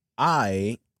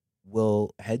I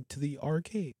will head to the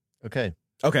arcade. Okay.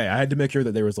 Okay, I had to make sure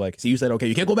that there was like, so you said, okay,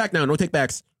 you can't go back now, no take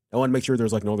backs. I want to make sure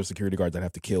there's like no other security guards I'd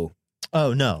have to kill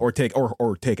Oh no. or take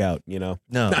out, you know?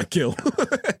 No. Not kill.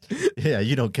 Yeah,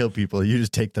 you don't kill people. You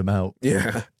just take them out,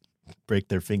 Yeah. break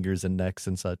their fingers and necks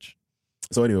and such.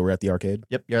 So anyway, we're at the arcade.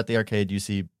 Yep, you're at the arcade. You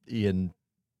see Ian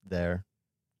there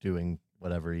doing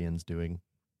whatever Ian's doing.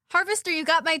 Harvester, you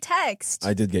got my text.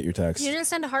 I did get your text. You didn't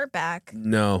send a heart back.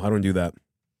 No, I don't do that.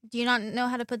 Do you not know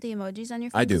how to put the emojis on your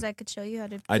phone? I do. Because I could show you how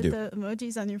to I put do. the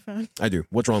emojis on your phone. I do.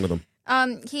 What's wrong with him?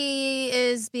 He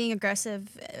is being aggressive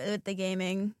with the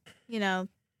gaming. You know,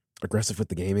 Aggressive with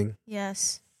the gaming?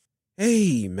 yes.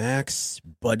 Hey, Max,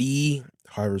 buddy.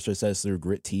 Harvester says through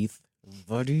grit teeth.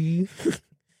 Buddy,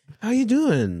 how you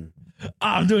doing? Oh,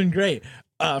 I'm doing great.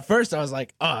 First, I was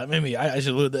like, oh, maybe I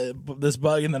should loot this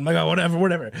bug, and then my God,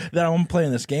 whatever. Then I'm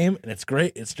playing this game, and it's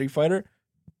great. It's Street Fighter.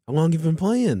 How long you been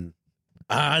playing?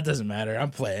 It doesn't matter.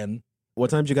 I'm playing. What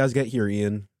time did you guys get here,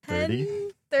 Ian?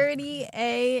 10:30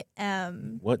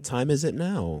 a.m. What time is it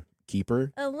now,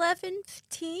 Keeper?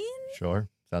 11:15. Sure.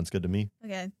 Sounds good to me.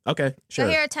 Okay. Okay, So sure.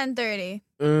 here at 10:30.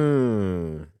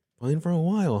 Playing for a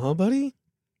while, huh, buddy?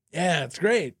 Yeah, it's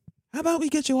great. How about we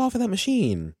get you off of that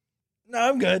machine? No,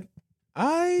 I'm good.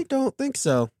 I don't think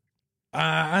so.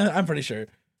 I'm pretty sure.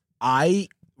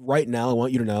 Right now, I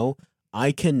want you to know,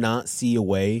 I cannot see a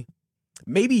way.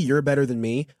 Maybe you're better than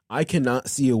me. I cannot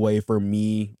see a way for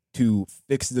me to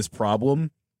fix this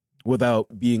problem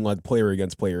without being like player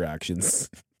against player actions.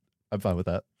 I'm fine with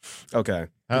that. Okay.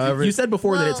 However, You said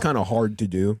before that it's Well- kind of hard to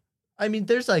do. I mean,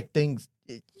 there's like things.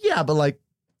 Yeah, but like,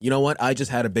 You know what? I just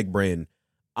had a big brain.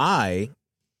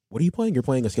 What are you playing? You're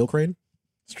playing a skill crane?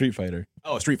 Street Fighter.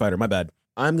 Oh, Street Fighter. My bad.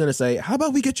 I'm going to say, how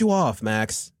about we get you off,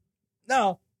 Max?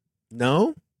 No.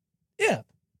 No? Yeah.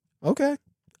 Okay.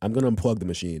 I'm going to unplug the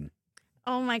machine.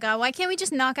 Oh my God. Why can't we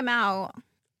just knock him out?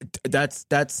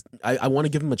 I want to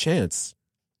give him a chance.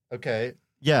 okay.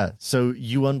 Yeah. So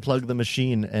you unplug the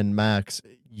machine, and Max,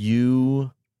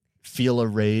 you feel a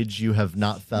rage you have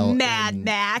not felt. Mad in-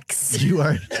 Max. You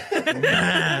are.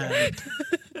 Mad.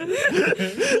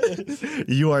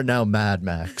 You are now Mad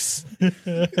Max.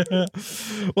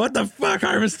 What the fuck,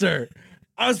 Harvester?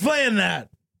 I was playing that.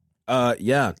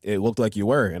 Yeah, it looked like you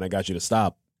were, and I got you to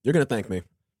stop. You're going to thank me.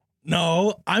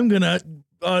 No, I'm gonna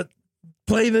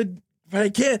play the. But I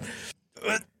can't.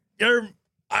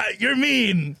 You're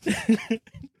mean.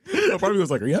 Part of me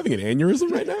was like, are you having an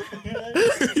aneurysm right now?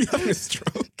 Are you having a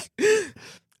stroke?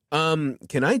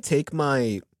 Can I take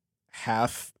my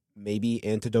half maybe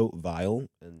antidote vial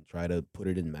and try to put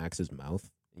it in Max's mouth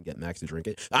and get Max to drink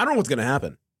it? I don't know what's going to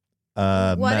happen.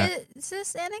 What is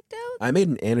this anecdote? I made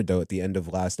an antidote at the end of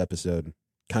last episode.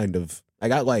 Kind of. I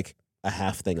got like a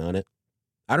half thing on it.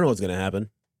 I don't know what's going to happen.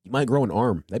 You might grow an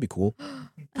arm. That'd be cool.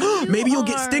 Maybe you'll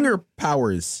get stinger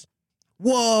powers.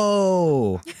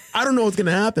 Whoa. I don't know what's going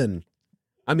to happen.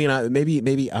 I mean, maybe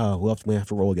we have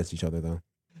to roll against each other, though.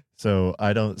 So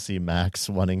I don't see Max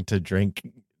wanting to drink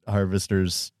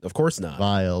Harvester's Of course not.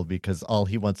 vial because all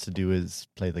he wants to do is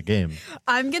play the game.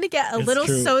 I'm gonna get a It's little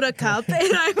true. soda cup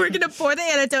and we're gonna pour the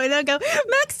antidote and I'll go,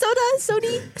 Max,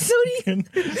 sody.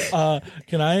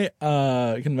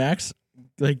 Can Max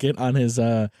like get on his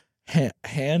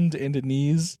hand into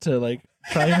knees to like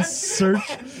try and search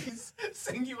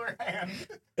Singular hand.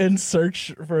 and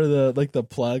search for the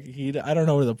plug? I don't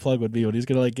know where the plug would be, but he's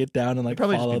gonna like get down and like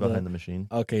Probably just follow be behind the machine.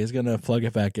 Okay, he's gonna plug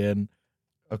it back in.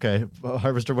 Okay, well,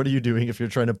 Harvester, what are you doing if you're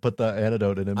trying to put the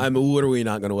antidote in him? I'm literally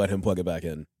not going to let him plug it back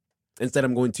in. Instead,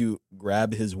 I'm going to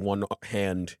grab his one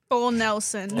hand Full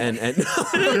Nelson. and I'm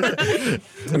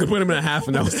gonna put him in a half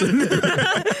Nelson.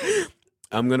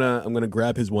 I'm gonna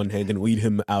grab his one hand and lead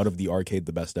him out of the arcade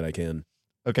the best that I can.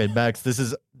 Okay, Max, this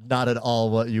is not at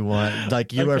all what you want.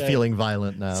 Like you are Okay. feeling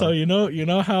violent now. So you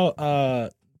know how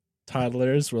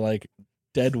toddlers were like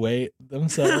dead weight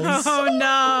themselves. Oh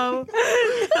no.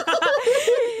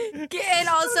 And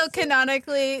also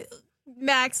canonically,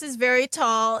 Max is very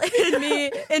tall and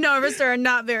me and Harvester are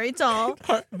not very tall.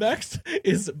 Max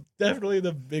is definitely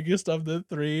the biggest of the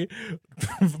three,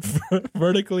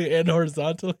 vertically and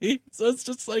horizontally. So it's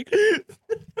just like,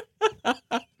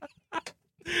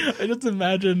 I just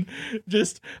imagine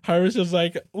just Harvester's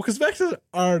like, because Max is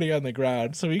already on the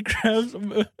ground, so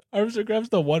Harvester grabs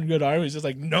the one good arm. He's just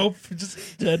like, nope,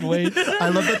 just dead weight. I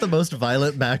love that the most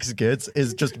violent Max gets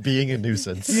is just being a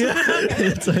nuisance. Yeah.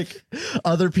 It's like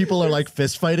other people are like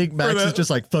fist fighting. Max is just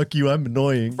like, fuck you, I'm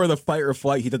annoying. For the fight or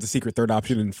flight, he does the secret third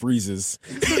option and freezes.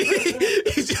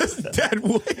 He's just dead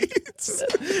weight.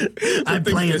 I'm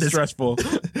Things playing get this. stressful.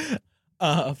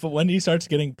 But when he starts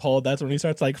getting pulled, that's when he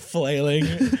starts like flailing,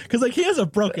 because like he has a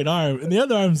broken arm, and the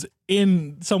other arm's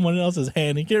in someone else's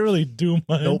hand. He can't really do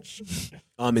much.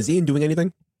 Nope. Is Ian doing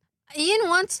anything? Ian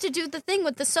wants to do the thing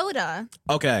with the soda.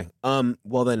 Okay.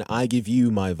 Well, then I give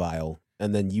you my vial,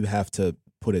 and then you have to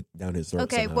put it down his throat.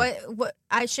 Okay, somehow. what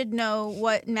I should know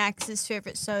what Max's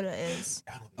favorite soda is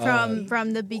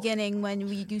from the beginning when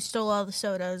you stole all the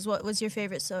sodas. What was your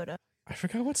favorite soda? I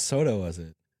forgot what soda was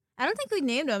it. I don't think we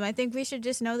named them. I think we should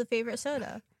just know the favorite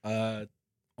soda.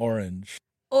 Orange.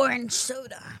 Orange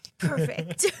soda.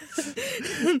 Perfect.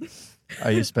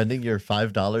 Are you spending your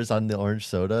 $5 on the orange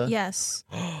soda? Yes.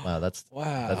 Wow, that's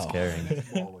caring.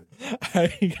 I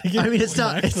mean, it's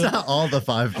not all the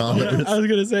 $5. I was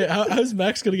gonna say, how's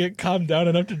Max gonna get calmed down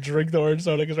enough to drink the orange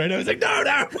soda? Because right now he's like,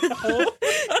 no.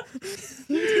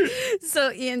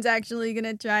 So Ian's actually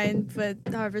gonna try and put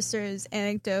Harvester's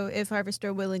anecdote if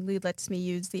Harvester willingly lets me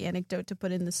use the anecdote to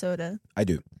put in the soda. I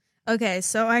do. Okay,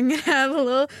 so I'm gonna have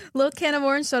a little can of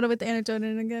orange soda with the anecdote,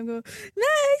 and I'm gonna go,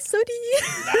 nice soda.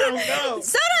 No.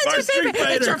 Soda, My it's your Street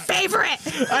favorite. It's Fighter. your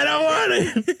favorite. I don't want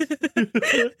it.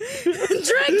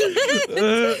 Drink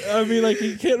it. I mean, like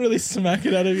you can't really smack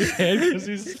it out of your hand because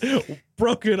he's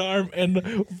broken arm and.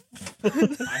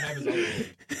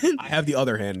 I have the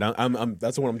other hand. I'm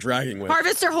that's the one I'm dragging with.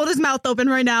 Harvester, hold his mouth open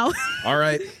right now. All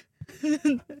right. This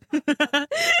is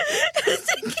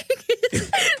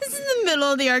in the middle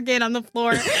of the arcade on the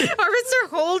floor. Harvester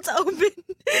holds open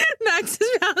Max's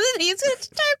mouth and he's going to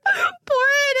start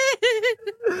pouring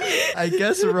it in. I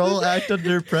guess roll act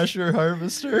under pressure,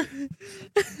 Harvester.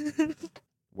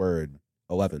 Word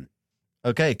 11.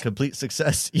 Okay, complete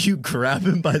success. You grab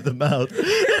him by the mouth,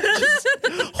 just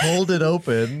hold it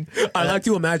open. I like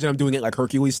to imagine I'm doing it like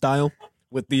Hercules style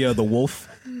with the wolf.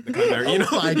 The kind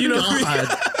of, you know, Oh my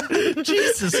God.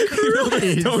 Jesus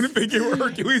Christ. Stone figure where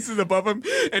Hercules is above him,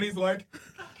 and he's like,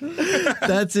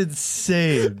 That's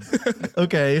insane.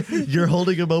 Okay, you're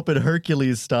holding him open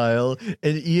Hercules style,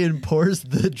 and Ian pours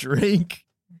the drink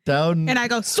down. And I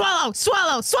go, swallow,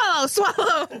 swallow, swallow,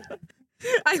 swallow.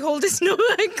 I hold his nose,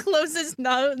 I close his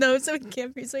nose so he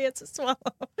can't breathe, so he has to swallow.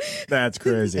 that's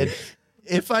crazy. And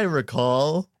if I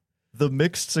recall, the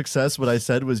mixed success, what I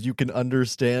said was you can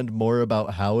understand more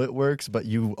about how it works, but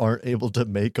you aren't able to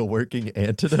make a working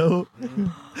antidote.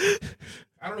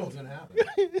 I don't know what's gonna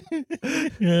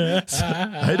happen. Yeah.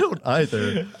 I don't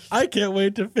either. I can't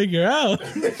wait to figure out.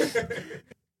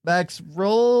 Max,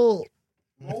 roll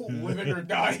Living or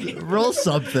dying. roll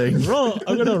something. Roll.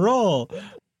 I'm gonna roll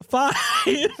 5.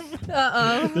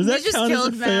 Uh-oh. Does that You just count as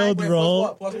killed a Max. failed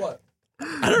roll? Plus what?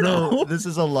 I don't know. No, this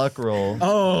is a luck roll.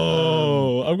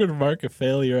 Oh, I'm gonna mark a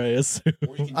failure, I assume.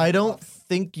 I don't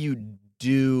think you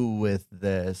do with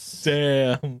this.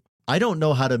 Damn. I don't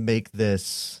know how to make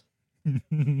this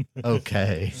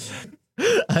okay.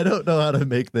 I don't know how to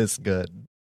make this good.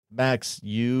 Max,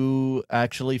 you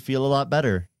actually feel a lot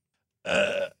better.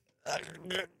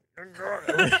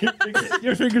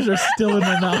 Your fingers are still in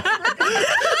my mouth.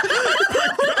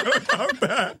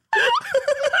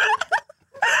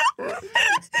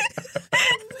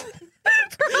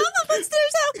 For all the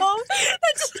listeners at home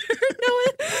that just heard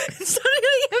Noah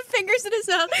suddenly have fingers in his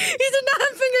mouth. He did not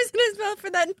have fingers in his mouth for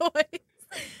that noise.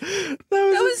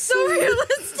 That was so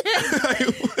realistic.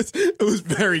 It was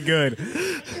very good.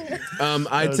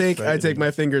 I was take frightening.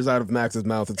 my fingers out of Max's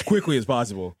mouth as quickly as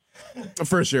possible,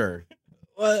 for sure.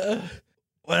 What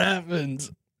happened?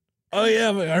 Oh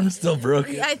yeah, my arm's still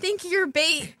broken. I think your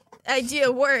bait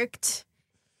idea worked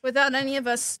without any of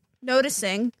us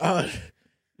noticing. Oh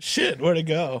shit, where'd it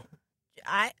go?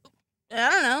 I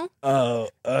don't know. Oh,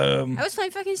 I was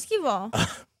playing fucking skee ball.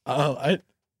 I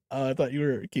thought you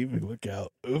were keeping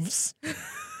lookout. Oops.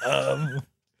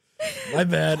 My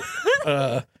bad.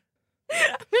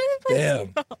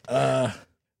 Damn.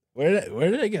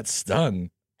 Where did I get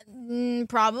stung?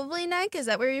 Probably neck. Is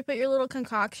that where you put your little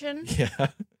concoction? Yeah.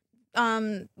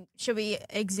 Should we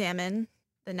examine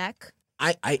the neck?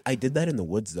 I did that in the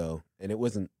woods though, and it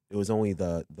wasn't. It was only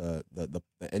the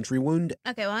entry wound.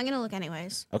 Okay, well I'm gonna look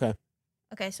anyways. Okay.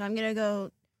 Okay, so I'm gonna go.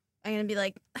 I'm gonna be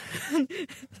like,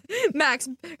 Max,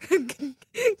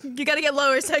 you gotta get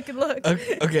lower so I can look.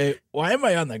 Okay. Why am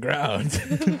I on the ground?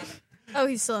 Oh,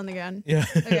 he's still on the ground. Yeah.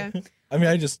 Okay. I mean,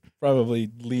 I just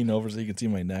probably lean over so you can see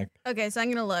my neck. Okay, so I'm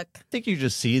gonna look. I think you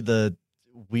just see the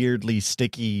weirdly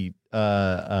sticky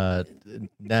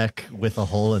neck with a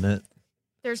hole in it.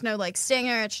 There's no like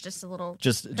stinger. It's just a little.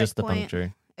 Just the point.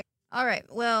 puncture. All right.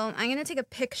 Well, I'm gonna take a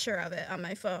picture of it on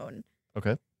my phone.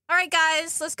 Okay. All right,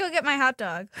 guys, let's go get my hot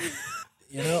dog.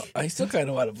 You know, I still kind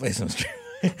of want to play some Street.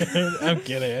 I'm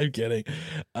kidding.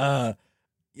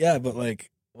 Yeah, but like,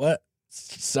 what?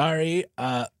 Sorry,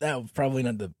 that was probably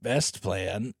not the best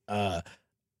plan.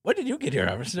 When did you get here,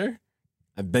 officer?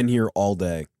 I've been here all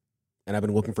day, and I've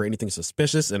been looking for anything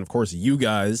suspicious, and of course, you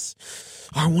guys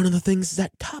are one of the things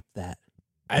that top that.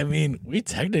 I mean, we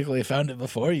technically found it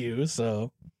before you,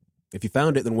 so If you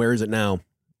found it, then where is it now?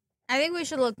 I think we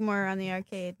should look more around the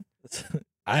arcade.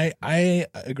 I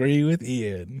agree with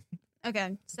Ian.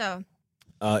 Okay, so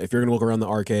If you're gonna look around the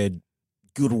arcade,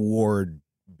 good Lord,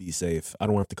 be safe. I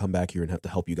don't want to have to come back here and have to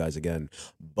help you guys again.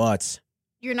 But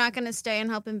you're not going to stay and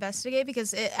help investigate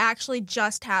because it actually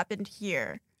just happened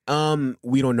here.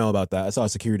 we don't know about that. I saw a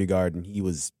security guard, and he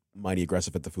was mighty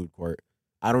aggressive at the food court.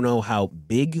 I don't know how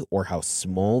big or how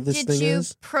small this Did thing you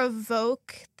is.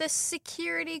 provoke the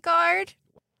security guard?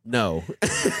 No.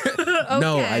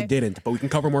 No, I Okay. didn't. But we can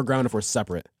cover more ground if we're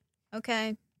separate.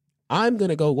 Okay. I'm going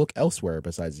to go look elsewhere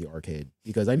besides the arcade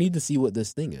because I need to see what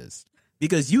this thing is.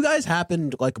 Because you guys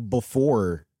happened like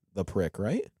before the prick,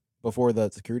 right? Before the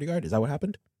security guard? Is that what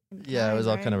happened? Yeah, it was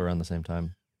all kind of Right. around the same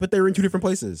time. But they were in two different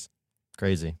places.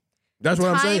 Crazy. That's what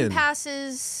I'm Time saying.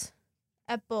 passes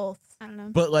at both. I don't know.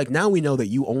 But like now we know that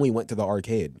you only went to the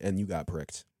arcade and you got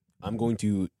pricked. I'm going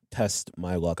to test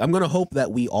my luck. I'm going to hope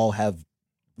that we all have,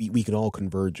 we can all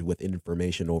converge with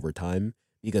information over time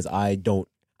because I'm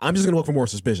just going to look for more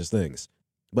suspicious things.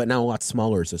 But now a lot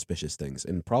smaller suspicious things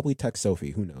and probably text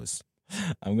Sophie. Who knows?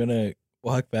 I'm gonna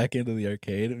walk back into the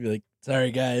arcade and be like,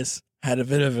 "Sorry, guys, had a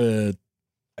bit of a,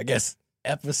 I guess,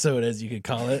 episode, as you could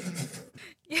call it."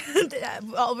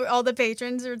 all the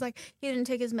patrons are like, he didn't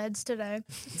take his meds today.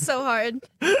 It's so hard.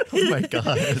 Oh my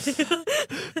god.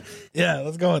 Yeah,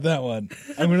 let's go with that one.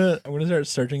 I'm gonna start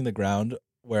searching the ground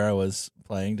where I was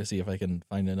playing to see if I can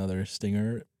find another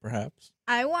stinger, perhaps.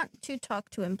 I want to talk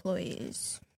to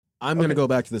employees. I'm going to go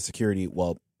back to the security.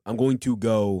 Well, I'm going to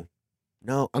go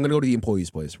to the employee's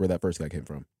place where that first guy came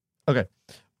from.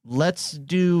 Let's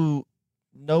do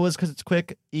Noah's because it's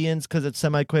quick, Ian's because it's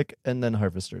semi-quick, and then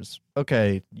Harvester's.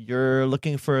 Okay, you're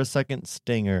looking for a second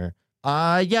stinger.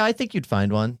 Yeah, I think you'd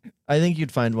find one. I think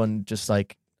you'd find one just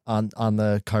like on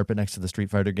the carpet next to the Street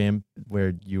Fighter game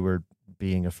where you were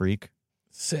being a freak.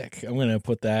 Sick. I'm gonna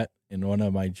put that in one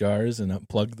of my jars and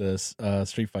plug this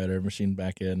Street Fighter machine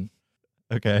back in.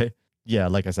 Okay. Yeah,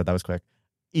 like I said, that was quick.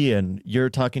 Ian, you're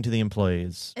talking to the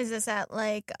employees. Is this at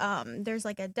like there's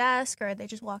like a desk or are they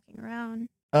just walking around?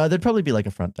 There'd probably be like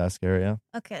a front desk area.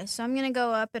 Okay, so I'm gonna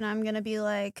go up and I'm gonna be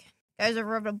like, guys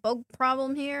ever have a bug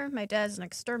problem here? My dad's an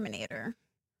exterminator.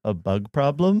 A bug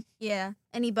problem? Yeah.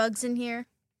 Any bugs in here?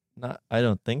 I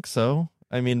don't think so.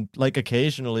 I mean, like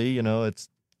occasionally, it's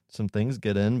some things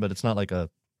get in, but it's not like a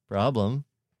problem.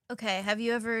 Okay. Have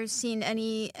you ever seen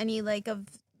any like of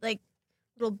like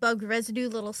little bug residue,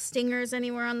 little stingers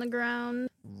anywhere on the ground?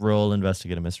 Roll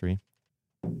investigate a mystery.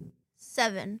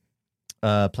 7.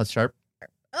 Plus sharp.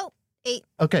 Oh, 8.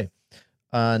 Okay.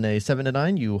 On a 7 to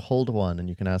 9, you hold one, and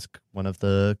you can ask one of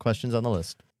the questions on the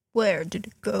list. Where did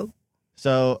it go?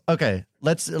 So, okay,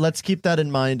 let's keep that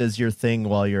in mind as your thing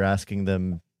while you're asking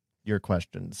them your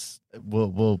questions.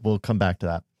 We'll come back to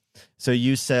that. So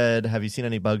you said, have you seen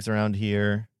any bugs around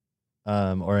here,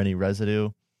 or any residue?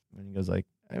 And he goes like,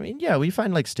 I mean, yeah, we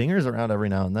find like stingers around every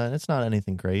now and then. It's not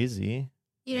anything crazy.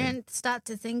 You didn't start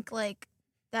to think like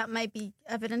that might be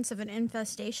evidence of an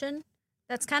infestation?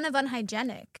 That's kind of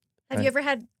unhygienic. Have you Right. ever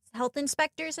had health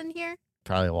inspectors in here?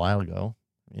 Probably a while ago.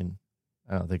 I mean,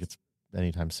 I don't think it's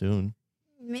anytime soon.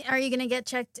 Are you gonna get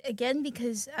checked again?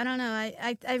 Because I don't know.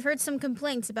 I've heard some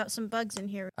complaints about some bugs in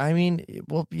here. I mean,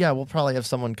 well, yeah, we'll probably have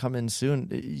someone come in soon.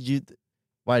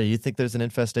 Why do you think there's an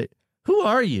infestation? Who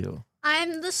are you?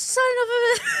 I'm the son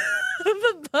of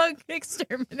a bug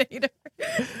exterminator.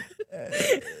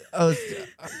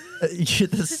 You're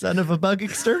the son of a bug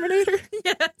exterminator?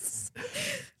 Yes.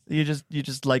 You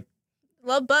just like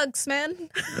Love bugs, man.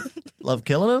 love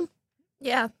killing them?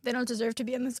 Yeah, they don't deserve to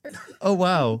be in this earth. Oh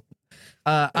wow.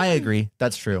 I agree.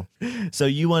 That's true. So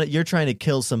you're trying to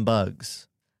kill some bugs.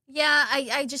 Yeah,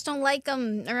 I just don't like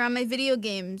them around my video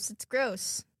games. It's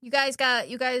gross. You guys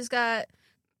got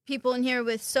people in here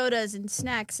with sodas and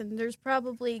snacks, and there's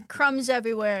probably crumbs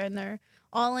everywhere, and they're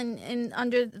all in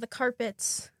under the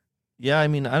carpets. Yeah, I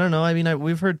mean, I don't know. I mean,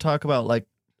 we've heard talk about like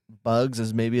bugs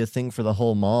as maybe a thing for the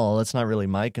whole mall. That's not really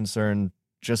my concern.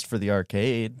 Just for the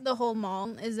arcade. The whole mall.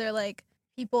 Is there like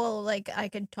people like I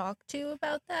could talk to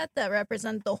about that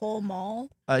represent the whole mall?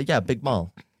 Yeah, big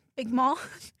mall. Big mall.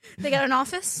 They got an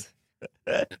office.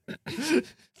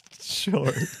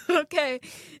 Sure. Okay.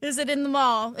 Is it in the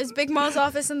mall? Is Big Mall's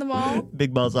office in the mall?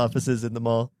 Big mall's office is in the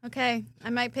mall. Okay. I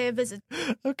might pay a visit.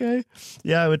 Okay.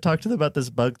 Yeah, I would talk to them about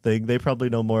this bug thing. They probably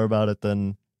know more about it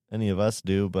than any of us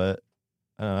do, but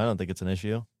I don't think it's an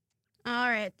issue. All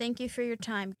right. Thank you for your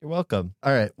time. You're welcome.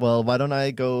 All right. Well, why don't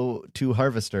I go to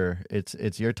Harvester?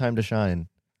 It's your time to shine.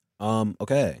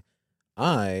 Okay.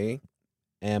 I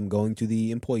am going to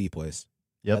the employee place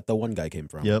Yep. that the one guy came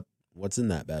from. Yep. What's in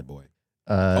that bad boy?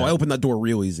 I opened that door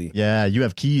real easy. Yeah, you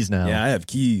have keys now. Yeah, I have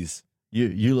keys.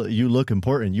 You look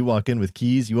important. You walk in with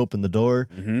keys. You open the door.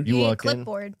 Mm-hmm. You Need a walk in.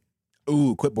 clipboard.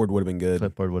 Ooh, clipboard would have been good.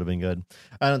 Clipboard would have been good.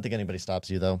 I don't think anybody stops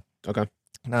you though. Okay.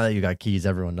 Now that you got keys,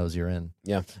 everyone knows you're in.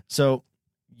 Yeah. So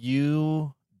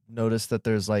you notice that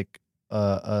there's like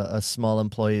a small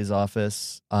employee's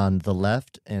office on the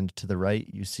left, and to the right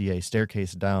you see a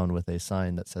staircase down with a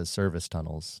sign that says service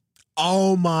tunnels.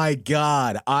 Oh my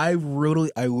god! I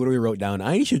literally wrote down.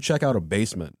 I should check out a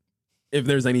basement if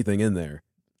there's anything in there.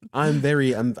 I'm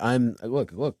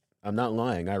look. I'm not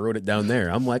lying. I wrote it down there.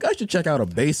 I'm like, I should check out a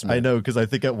basement. I know, because I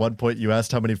think at one point you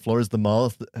asked how many floors the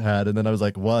mall had, and then I was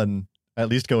like, one, at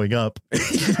least going up.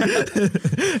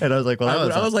 And I was like,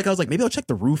 well, I was like, maybe I'll check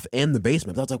the roof and the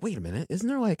basement. But I was like, wait a minute, isn't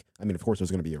there like? I mean, of course, there's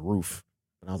going to be a roof.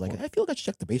 And I was like, I feel like I should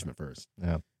check the basement first.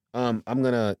 Yeah. I'm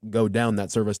gonna go down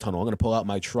that service tunnel. I'm gonna pull out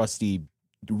my trusty,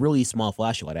 really small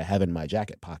flashlight I have in my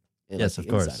jacket pocket. Yes, of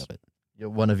course. Inside of it.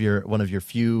 one of your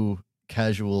few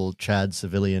casual Chad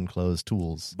civilian clothes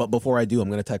tools. But before I do, I'm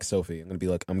gonna text Sophie. I'm gonna be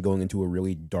like, I'm going into a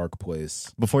really dark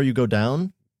place. Before you go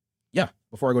down? Yeah.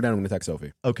 Before I go down, I'm gonna text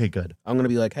Sophie. Okay, good. I'm gonna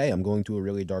be like, hey, I'm going to a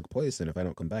really dark place, and if I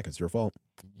don't come back, it's your fault.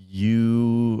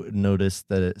 You notice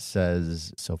that it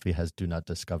says Sophie has do not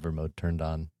discover mode turned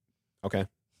on. Okay,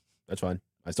 that's fine.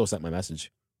 I still sent my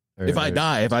message. Or- If I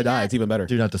or die, it's even better.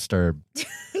 do not disturb. Do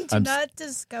I'm- not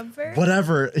discover.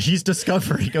 Whatever. He's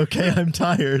discovering. Okay, I'm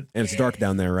tired. And it's dark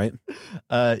down there, right?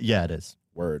 Yeah, it is.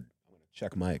 Word. I'm gonna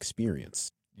check my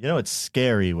experience. You know, it's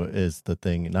scary is the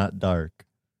thing, not dark.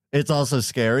 It's also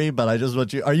scary, but I just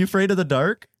want you. Are you afraid of the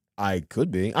dark? I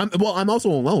could be. I'm also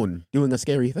alone doing a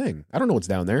scary thing. I don't know what's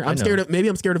down there. I I'm know. scared of. Maybe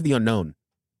I'm scared of the unknown.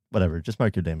 Whatever. Just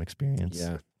mark your damn experience.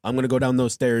 Yeah. I'm gonna go down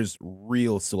those stairs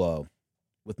real slow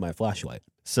with my flashlight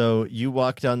So you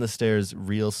walk down the stairs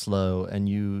real slow, and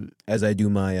you as I do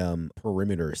my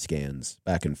perimeter scans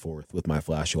back and forth with my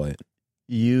flashlight.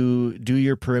 you do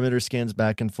your perimeter scans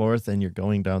back and forth, and you're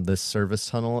going down this service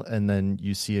tunnel, and then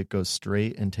you see it goes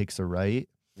straight and takes a right,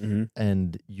 Mm-hmm.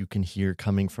 and you can hear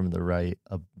coming from the right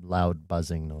a loud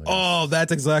buzzing noise. Oh,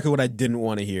 that's exactly what I didn't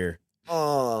want to hear.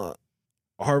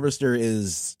 Harvester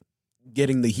is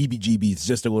getting the heebie-jeebies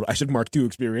just a little. I should mark 2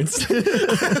 experience.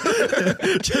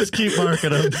 Just keep marking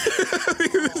them.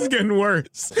 This is getting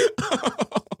worse.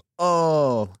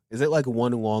 Oh, is it like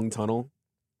one long tunnel?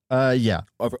 Yeah.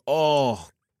 Oh,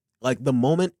 like the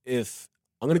moment if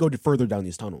I'm gonna go further down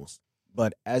these tunnels,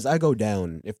 but as I go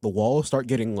down, if the walls start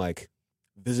getting like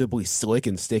visibly slick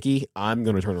and sticky, I'm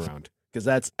gonna turn around because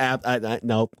that's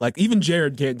no, like even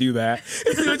Jared can't do that.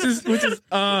 which is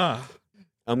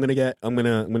I'm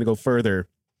gonna go further,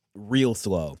 real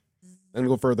slow. I'm gonna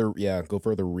go further, go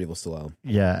further real slow.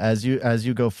 Yeah, as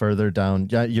you go further down,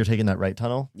 yeah, you're taking that right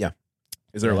tunnel.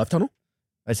 Is there a Yeah. left tunnel?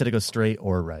 I said it goes straight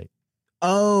or right.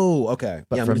 Oh, okay.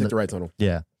 But Yeah, I'm from gonna take the- the right tunnel.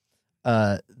 Yeah.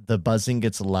 The buzzing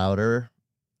gets louder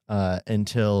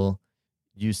until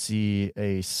you see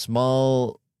a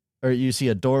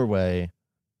doorway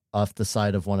off the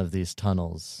side of one of these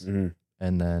tunnels, Mhm.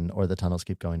 and then the tunnels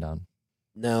keep going down.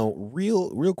 Now,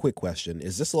 real quick question: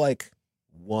 is this like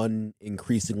one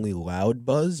increasingly loud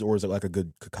buzz, or is it like a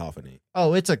good cacophony?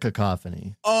 Oh, it's a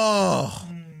cacophony. Oh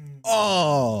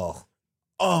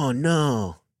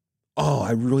no! Oh,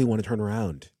 I really want to turn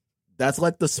around. That's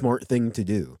like the smart thing to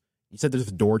do. You said there's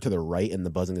a door to the right, and the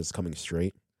buzzing is coming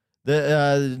straight.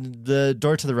 The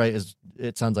door to the right is.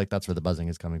 It sounds like that's where the buzzing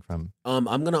is coming from. I'm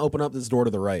gonna open up this door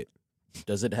to the right.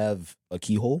 Does it have a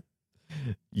keyhole?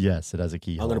 Yes, it has a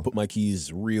keyhole. I'm gonna put my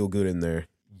keys real good in there.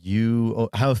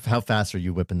 How fast are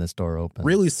you whipping this door open?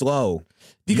 Really slow,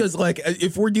 because like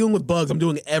if we're dealing with bugs, I'm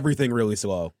doing everything really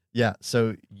slow. Yeah,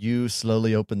 so you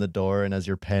slowly open the door, and as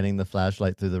you're panning the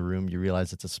flashlight through the room, you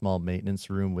realize it's a small maintenance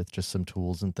room with just some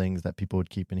tools and things that people would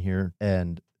keep in here.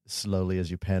 And slowly,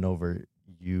 as you pan over,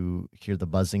 you hear the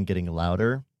buzzing getting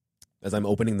louder As I'm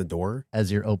opening the door. as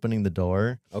you're opening the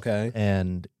door, Okay.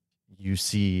 and you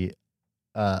see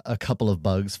a couple of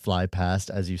bugs fly past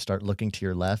as you start looking to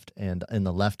your left. And in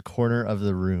the left corner of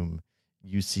the room,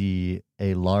 you see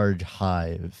a large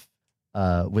hive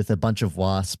with a bunch of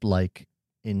wasp-like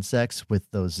insects with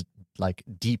those like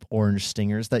deep orange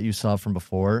stingers that you saw from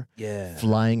before Yeah.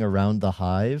 flying around the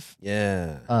hive.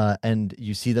 Yeah. And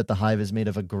you see that the hive is made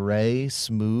of a gray,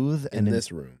 smooth, In and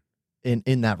this room.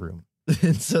 in that room.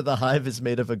 And so the hive is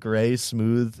made of a gray,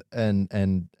 smooth,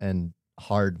 and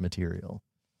hard material.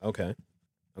 Okay.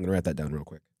 I'm gonna write that down real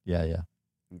quick. Yeah, yeah.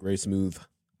 Gray smooth.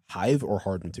 Hive or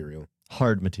hard material?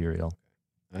 Hard material.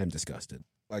 I'm disgusted.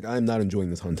 Like, I'm not enjoying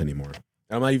this hunt anymore.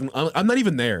 I'm not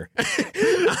even there.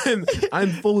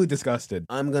 I'm fully disgusted.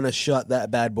 I'm gonna shut that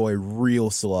bad boy real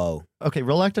slow. Okay,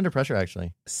 roll act under pressure,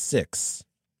 actually. 6.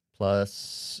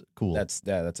 Plus, cool. That's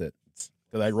it.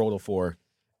 Because I rolled a 4.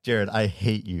 Jared, I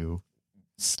hate you.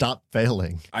 Stop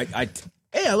failing. Hey,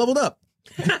 I leveled up.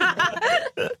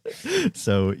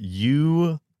 So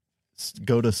you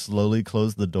go to slowly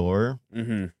close the door,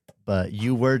 Mm-hmm. but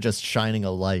you were just shining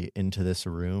a light into this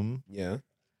room. Yeah.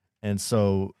 And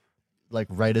so, like,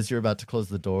 right as you're about to close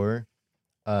the door,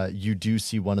 you do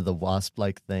see one of the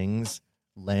wasp-like things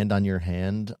land on your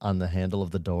hand on the handle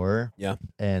of the door. Yeah.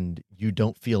 And you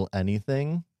don't feel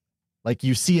anything. Like,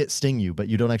 you see it sting you, but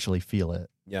you don't actually feel it.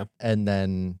 Yeah. And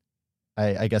then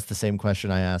I guess the same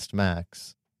question I asked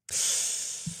Max.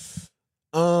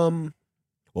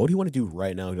 What do you want to do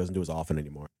right now? He doesn't do as often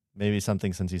anymore. Maybe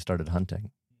something since he started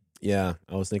hunting. Yeah,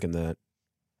 I was thinking that.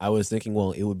 I was thinking,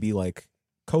 well, it would be like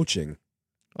coaching.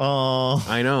 Oh,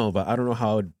 I know, but I don't know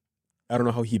how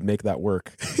he'd make that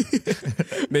work.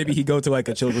 Maybe he'd go to like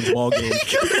a children's ball game.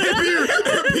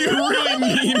 It'd be really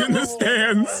mean in the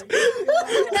stands.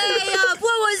 Hey, what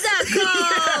was that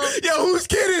called? Yo, whose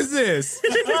kid is this?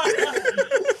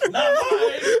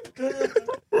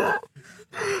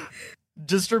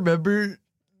 just remember,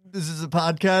 this is a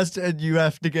podcast, and you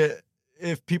have to get.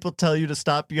 If people tell you to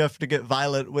stop, you have to get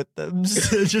violent with them.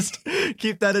 So just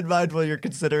keep that in mind while you're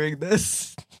considering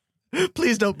this.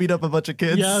 Please don't beat up a bunch of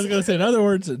kids. Yeah, I was gonna say. In other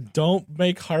words, don't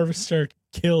make Harvester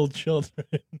kill children.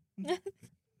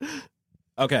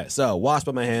 Okay, so wasp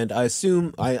on my hand. I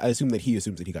assume that he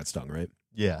assumes that he got stung, right?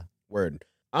 Yeah. Word.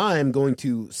 I'm going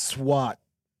to swat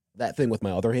that thing with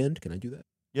my other hand. Can I do that?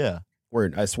 Yeah.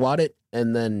 Word. I swat it,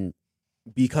 and then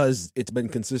because it's been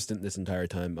consistent this entire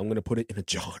time, I'm going to put it in a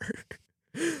jar.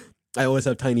 I always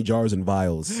have tiny jars and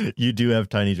vials. You do have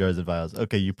tiny jars and vials.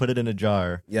 Okay, you put it in a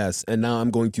jar. Yes, and now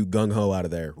I'm going to gung-ho out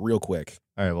of there real quick.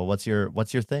 All right, well, what's your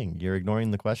thing? You're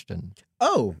ignoring the question.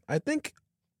 Oh, I think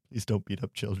Please don't beat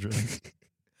up children.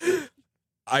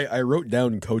 I wrote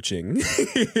down coaching.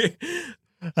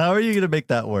 How are you going to make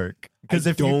that work? Because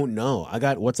if don't know. I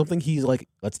got what's something he's like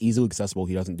that's easily accessible.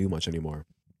 He doesn't do much anymore.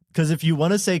 Because if you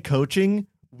want to say coaching,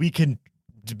 we can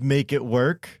make it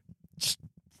work just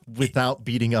without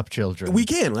beating up children. We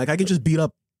can. Like I can just beat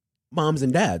up moms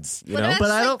and dads, you What know? about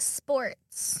But I like don't-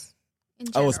 sports. In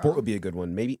Oh, general? a sport would be a good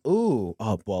one. Maybe. Ooh.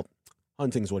 Oh, well,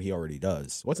 hunting's what he already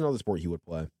does. What's another sport he would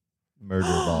play? Murder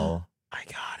ball. I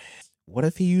got it. What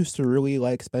if he used to really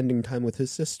like spending time with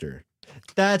his sister?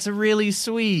 That's really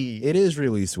sweet. It is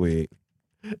really sweet.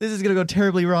 This is going to go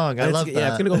terribly wrong. I love that. Yeah,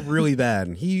 it's gonna go really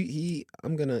bad. He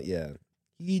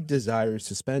desires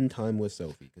to spend time with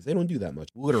Sophie because they don't do that much.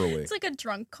 Literally. It's like a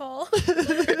drunk call. I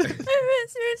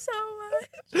miss her so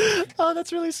much. Oh,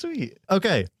 that's really sweet.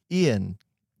 Okay, Ian,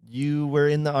 you were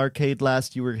in the arcade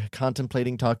last. You were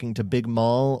contemplating talking to Big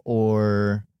Mall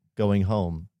or going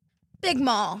home. Big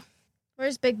Mall.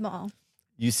 Where's Big Mall?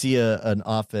 You see an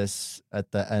office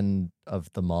at the end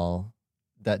of the mall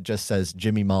that just says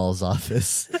Jimmy Mall's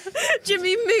office.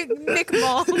 Jimmy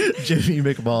McMall. Jimmy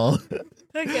McMall.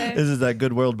 Okay. This is that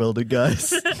good world building,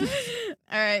 guys. All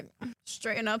right.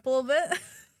 Straighten up a little bit.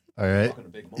 All right,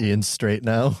 Ian's straight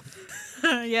now.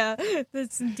 Yeah.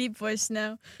 That's a deep voice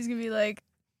now. He's going to be like,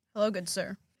 hello, good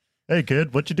sir. Hey,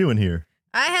 kid, what you doing here?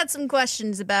 I had some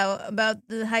questions about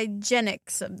the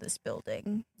hygienics of this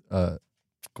building.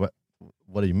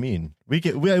 What do you mean? We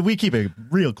keep it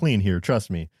real clean here. Trust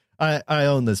me. I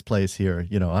own this place here.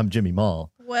 You know, I'm Jimmy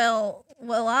Mall. Well,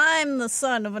 I'm the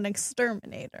son of an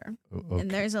exterminator, Okay.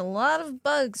 and there's a lot of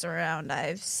bugs around.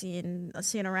 I've seen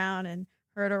around and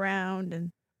heard around.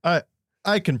 And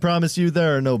I can promise you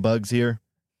there are no bugs here.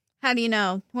 how do you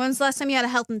know? When's the last time you had a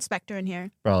health inspector in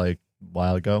here? Probably a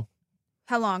while ago.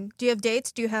 How long? Do you have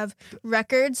dates? Do you have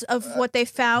records of what they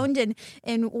found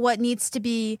and what needs to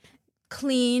be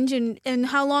cleaned and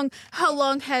how long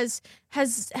has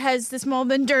this mall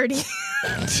been dirty?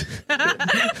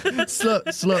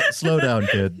 Slow down,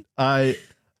 kid. I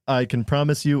can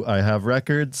promise you I have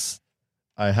records.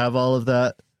 I have all of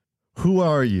that. Who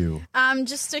are you? I'm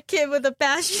just a kid with a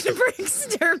passion for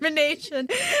extermination,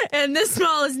 and this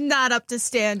mall is not up to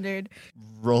standard.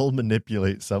 Roll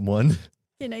manipulate someone.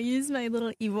 Can I use my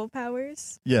little evil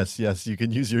powers? Yes, you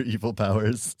can use your evil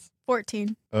powers.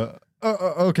 14.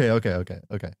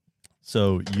 Okay.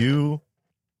 So you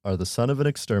are the son of an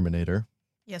exterminator,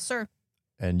 Yes, sir.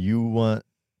 and you want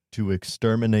to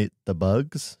exterminate the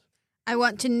bugs? I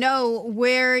want to know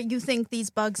where you think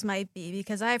these bugs might be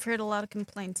because I've heard a lot of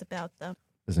complaints about them.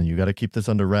 Listen, you got to keep this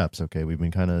under wraps, okay? We've been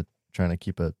kind of trying to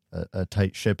keep a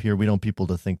tight ship here. We don't want people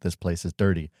to think this place is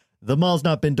dirty. The mall's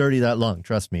not been dirty that long.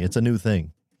 Trust me, it's a new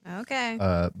thing. Okay.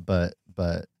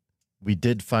 But we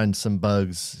did find some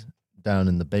bugs down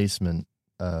in the basement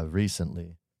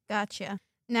recently. Gotcha.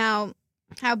 Now,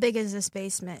 how big is this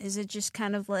basement? Is it just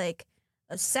kind of like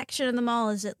a section of the mall?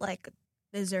 Is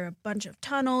there a bunch of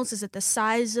tunnels? Is it the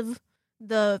size of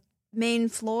the main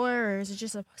floor, or is it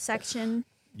just a section?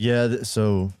 Yeah,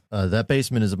 so that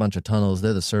basement is a bunch of tunnels.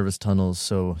 They're the service tunnels,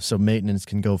 so maintenance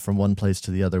can go from one place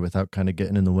to the other without kind of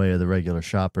getting in the way of the regular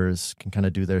shoppers, can kind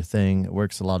of do their thing. It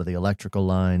works a lot of the electrical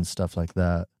lines, stuff like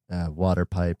that, water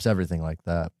pipes, everything like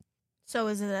that. So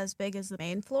is it as big as the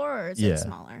main floor, or is Yeah. it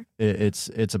smaller?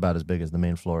 It's about as big as the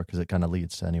main floor because it kind of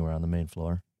leads to anywhere on the main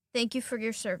floor. Thank you for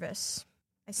your service.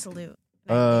 I salute.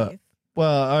 and I Uh, leave.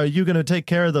 Well, are you going to take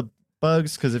care of the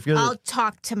bugs? Because if you're I'll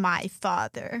talk to my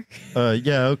father.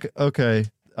 yeah, okay.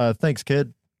 Thanks,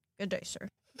 kid. Good day, sir.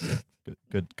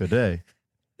 Good day.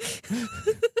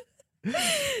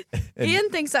 And- Ian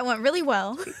thinks that went really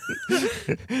well.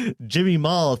 Jimmy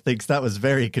Mall thinks that was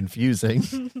very confusing.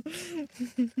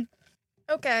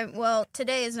 Okay, well,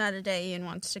 today is not a day Ian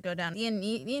wants to go down. Ian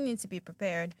needs to be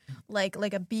prepared, like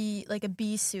a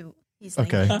bee suit. He's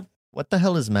Okay. thinking. What the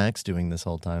hell is Max doing this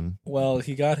whole time? Well,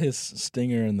 he got his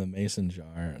stinger in the mason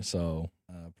jar, so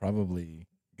probably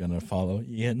gonna follow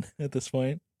Ian at this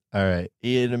point. All right,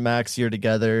 Ian and Max, you're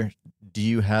together. Do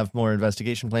you have more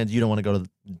investigation plans? You don't want to go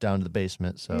down to the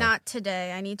basement, so Not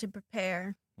today. I need to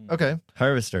prepare. okay.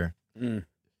 Harvester, Mm.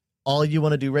 all you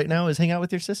want to do right now is hang out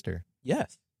with your sister.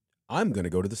 Yes. I'm going to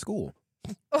go to the school.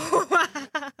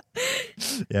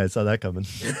 Yeah, I saw that coming.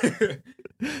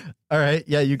 All right,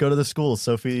 yeah, you go to the school.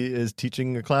 Sophie is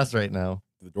teaching a class right now.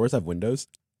 Do the doors have windows?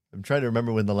 I'm trying to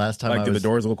remember when the last time Like, I do was. the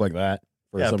doors look like that?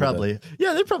 For Yeah, some of probably.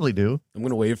 Yeah, they probably do. I'm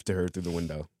going to wave to her through the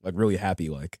window, like really happy,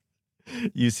 like.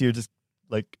 You see her just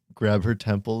like grab her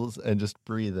temples and just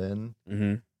breathe in.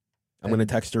 Mm-hmm. I'm going to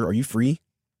text her, are you free?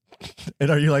 And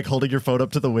are you like holding your phone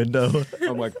up to the window?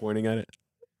 I'm like pointing at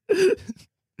it.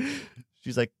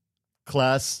 She's like,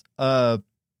 class,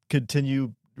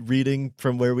 continue reading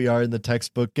from where we are in the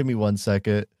textbook. Give me 1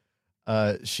 second.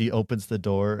 She opens the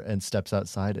door and steps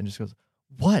outside and just goes,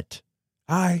 what?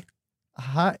 Hi.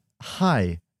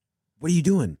 Hi. What are you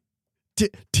doing?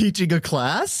 Teaching a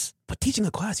class? But teaching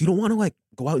a class, you don't want to like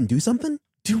go out and do something?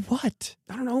 Do what?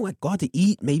 I don't know, like go out to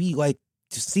eat, maybe like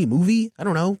just see a movie. I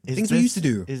don't know. Things we used to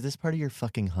do. Is this part of your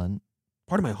fucking hunt?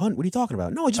 Part of my hunt. What are you talking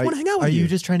about? No, I just want to hang out with Are you. you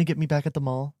just trying to get me back at the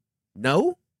mall?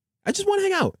 No, I just want to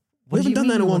hang out. What We do you haven't done mean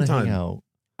that in a you long wanna hang time. out?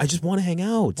 I just want to hang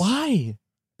out. Why?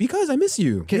 Because I miss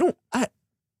you. Okay. You don't.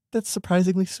 That's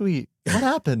surprisingly sweet. What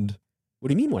happened? What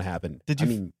do you mean? What happened? Did you I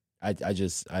mean,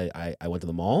 I went to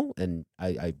the mall and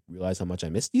I realized how much I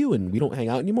missed you, and we don't hang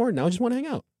out anymore. Now I just want to hang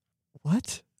out.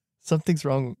 What? Something's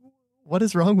wrong. What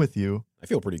is wrong with you? I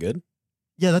feel pretty good.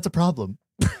 Yeah, that's a problem.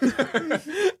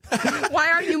 Why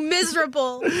are you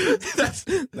miserable? that's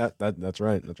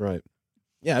right. That's right.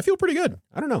 Yeah, I feel pretty good.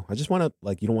 I don't know. I just want to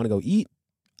like. You don't want to go eat.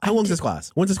 How long's this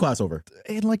class? When's this class over?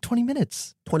 In like 20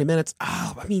 minutes. 20 minutes.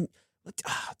 Oh, I mean,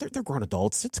 they're grown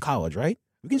adults. It's college, right?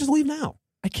 We can just leave now.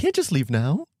 I can't just leave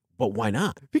now But why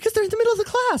not? because they're in the middle of the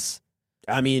class.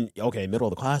 I mean, okay, middle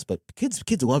of the class, but kids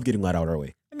love getting let out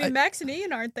early. I mean, Max and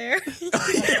Ian aren't there.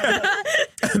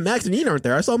 Max and Ian aren't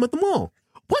there. I saw them at the mall.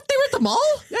 What? They were at the mall?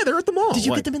 Yeah, they're at the mall. Did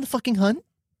you What? get them in the fucking hunt?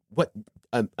 What?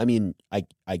 I mean,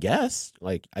 I guess.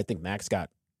 Like, I think Max got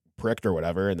pricked or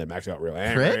whatever, and then Max got real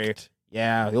angry. Pricked?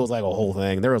 Yeah, it was like a whole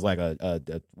thing. There was like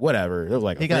a whatever. There was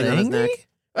like a He got thing on his angry? neck.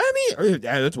 I mean,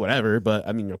 yeah, that's whatever. But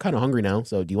I mean, you're kind of hungry now.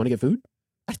 So, do you want to get food?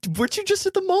 Weren't you just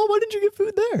at the mall? Why didn't you get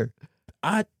food there?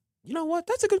 You know what?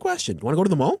 That's a good question. You want to go to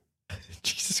the mall?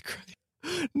 Jesus Christ.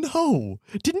 No.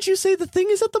 Didn't you say the thing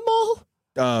is at the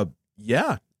mall?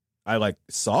 Yeah. I like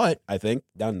saw it, I think,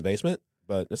 down in the basement,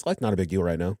 but it's like not a big deal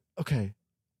right now. Okay.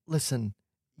 Listen,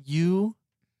 you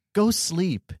go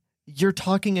sleep. You're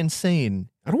talking insane.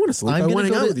 I don't want to sleep. I want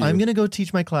to hang out with you. I'm gonna go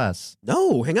teach my class.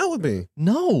 No, hang out with me.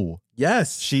 No.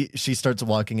 Yes. She starts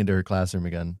walking into her classroom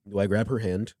again. Do I grab her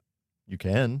hand? You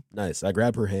can. Nice. I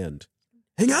grab her hand.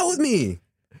 Hang out with me.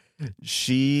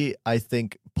 She, I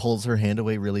think, pulls her hand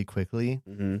away really quickly.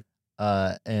 Mm-hmm.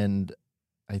 And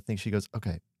I think she goes,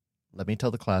 okay, let me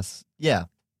tell the class. Yeah.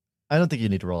 I don't think you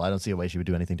need to roll. I don't see a way she would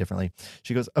do anything differently.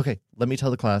 She goes, okay, let me tell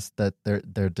the class that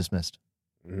they're dismissed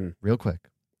Mm-hmm. real quick.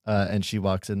 And she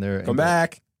walks in there. Come and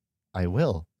back. I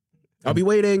will. I'll be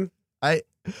waiting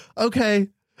Okay.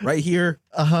 right here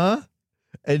Uh-huh.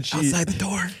 And she outside the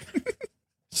door.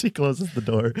 she closes the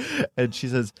door and she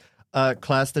says,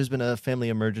 Class, there's been a family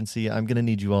emergency. I'm gonna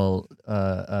need you all.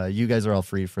 You guys are all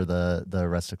free for the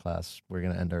rest of class. We're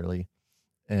gonna end early,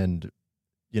 and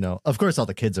of course, all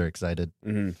the kids are excited.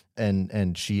 Mm-hmm.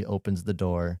 And she opens the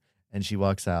door and she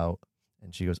walks out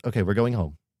and she goes, "Okay, we're going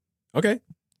home." Okay.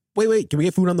 Wait. Can we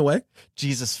get food on the way?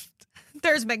 Jesus.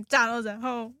 There's McDonald's at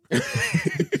home.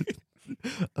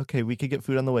 Okay, we could get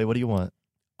food on the way. What do you want?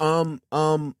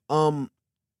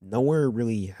 Nowhere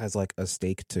really has like a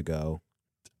steak to go.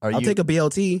 Are I'll you take a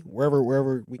BLT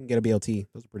wherever we can get a BLT.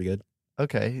 Those are pretty good.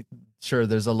 okay? Sure.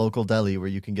 There's a local deli where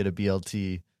you can get a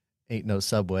BLT. Ain't no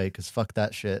Subway because fuck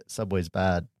that shit. Subway's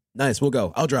bad. Nice. We'll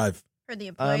go. I'll drive. For the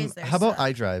employees, How about there's,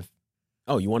 I drive?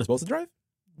 Oh, you want us both to drive?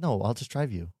 No, I'll just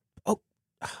drive you. I'll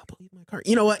leave my car.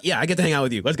 You know what? Yeah, I get to hang out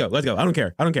with you. Let's go. I don't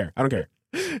care.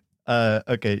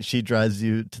 Okay, she drives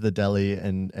you to the deli,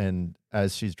 and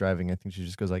as she's driving, I think she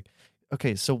just goes like,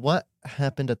 "Okay, so what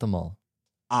happened at the mall?"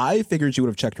 I figured she would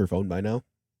have checked her phone by now.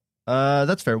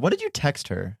 That's fair. What did you text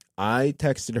her? I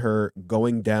texted her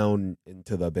going down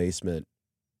into the basement.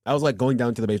 I was like, going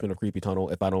down to the basement of Creepy Tunnel.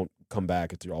 If I don't come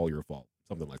back, it's all your fault.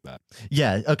 Something like that.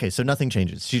 Yeah. Okay. So nothing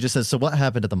changes. She just says, "So what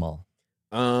happened at the mall?"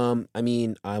 I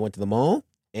mean, I went to the mall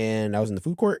and I was in the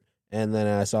food court, and then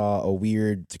I saw a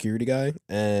weird security guy,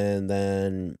 and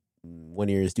then one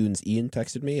of your students, Ian,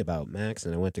 texted me about Max,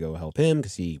 and I went to go help him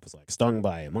because he was like stung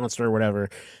by a monster or whatever,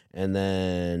 and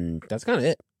then that's kind of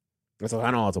it. That's I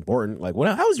know it's important. Like,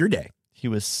 how was your day? He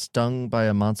was stung by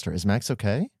a monster. Is Max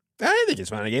okay? I think it's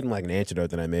fine. I gave him like an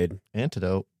antidote that I made.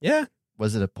 Antidote. Yeah.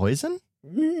 Was it a poison?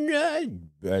 Maybe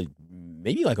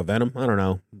like a venom. I don't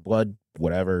know. Blood,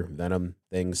 whatever. Venom,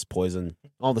 things, poison,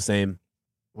 all the same.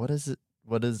 What is it?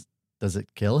 Does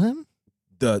it kill him?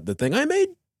 The thing I made?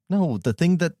 No, the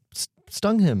thing that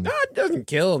stung him. No, it doesn't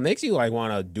kill. It makes you like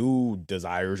want to do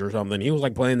desires or something. He was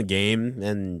like playing the game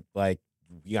and like,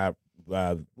 you got,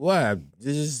 what?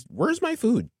 Where's my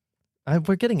food?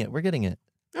 We're getting it.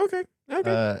 Okay.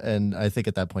 And I think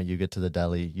at that point you get to the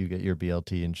deli, you get your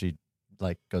BLT, and she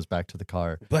like goes back to the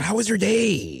car. But how was your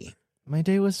day? My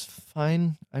day was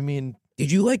fine. I mean,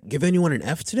 Did you like give anyone an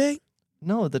F today?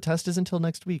 no, the test is until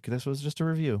next week. This was just a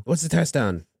review. What's the test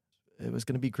on? It was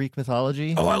going to be Greek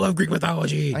mythology. Oh, I love Greek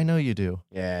mythology. I know you do.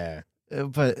 Yeah.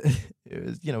 But it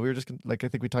was, we were just like, I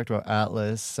think we talked about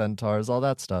Atlas, centaurs, all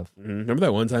that stuff. Remember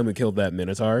that one time we killed that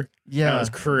Minotaur? Yeah. That was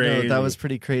crazy. No, that was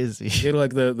pretty crazy. He had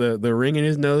like the ring in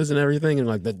his nose and everything, and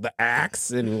like the axe,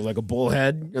 and it was like a bull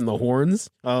head and the horns.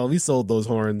 Oh, we sold those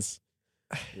horns.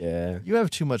 Yeah. You have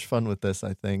too much fun with this,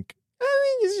 I think. I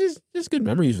mean, it's just good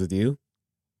memories with you.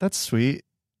 That's sweet.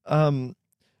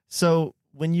 So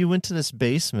when you went to this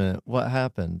basement, what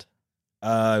happened?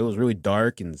 It was really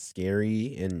dark and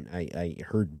scary, and I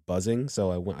heard buzzing,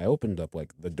 so I opened up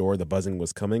like the door the buzzing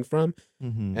was coming from,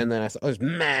 Mm-hmm. and then I saw this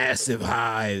massive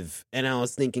hive, and I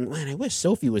was thinking, man, I wish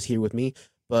Sophie was here with me,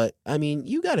 but I mean,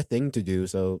 you got a thing to do,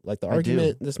 so like the I do.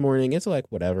 argument this morning, it's like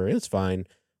whatever, it's fine,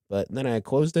 but then I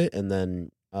closed it, and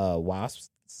then wasps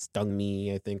stung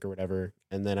me, I think, or whatever,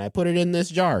 and then I put it in this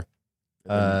jar.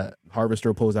 And then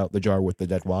Harvester pulls out the jar with the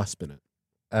dead wasp in it.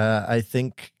 I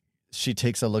think she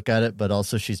takes a look at it, but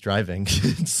also she's driving.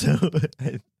 So,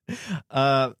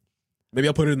 Maybe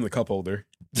I'll put it in the cup holder.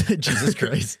 Jesus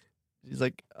Christ. She's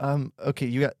like,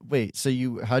 okay,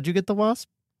 how'd you get the wasp?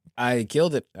 I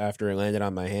killed it after it landed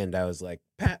on my hand. I was like,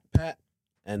 pat, pat,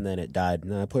 and then it died,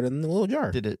 and I put it in the little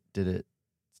jar. Did it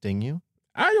sting you?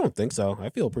 I don't think so.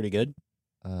 I feel pretty good.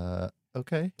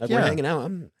 Okay. Like, we're hanging out.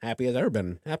 I'm happy as I've ever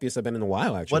been. Happiest I've been in a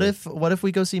while, actually. What if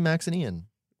we go see Max and Ian?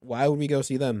 Why would we go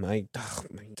see them? I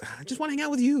just want to hang out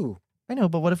with you. I know,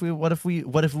 but what if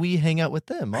we hang out with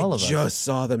them? All of us. I just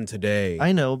saw them today.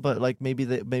 I know, but like maybe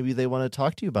they want to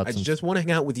talk to you about. I some just want to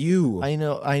hang out with you. I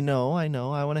know. I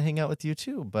want to hang out with you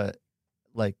too, but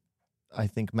like, I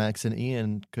think Max and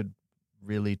Ian could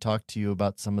really talk to you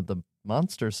about some of the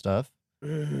monster stuff. I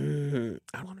don't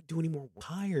want to do any more.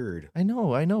 Tired. I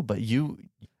know, but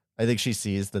I think she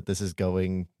sees that this is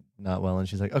going not well, and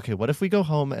she's like, okay, what if we go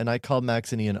home and I call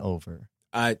Max and Ian over?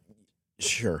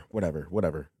 Sure, whatever.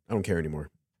 I don't care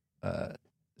anymore.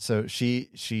 So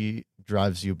she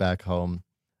drives you back home,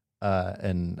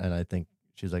 and I think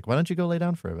she's like, why don't you go lay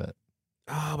down for a bit?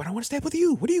 Oh, but I want to stay up with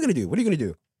you. What are you gonna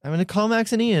do? I'm gonna call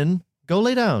Max and Ian. Go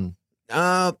lay down.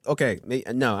 Okay.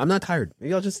 No, I'm not tired.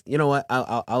 Maybe I'll just, you know what?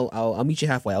 I'll meet you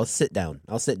halfway. I'll sit down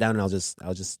and I'll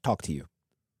just talk to you.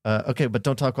 Okay, but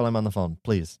don't talk while I'm on the phone,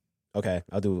 please. Okay,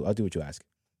 I'll do what you ask.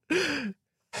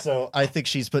 So I think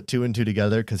she's put two and two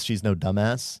together because she's no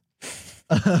dumbass.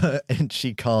 And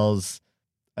she calls,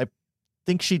 I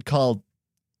think she'd call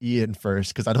Ian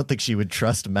first because I don't think she would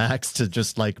trust Max to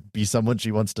just like be someone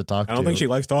she wants to talk to. I don't think she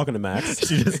likes talking to Max.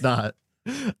 She does not.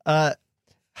 Hi,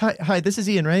 this is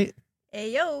Ian, right?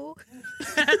 Hey yo.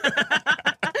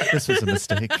 This was a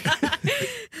mistake.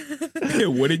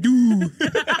 What it do?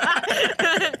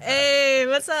 Hey,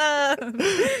 what's up?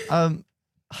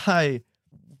 Hi.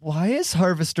 Why is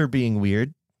Harvester being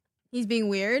weird? He's being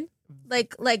weird.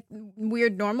 Like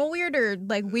weird, normal weird, or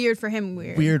like weird for him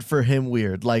weird? Weird for him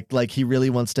weird. Like he really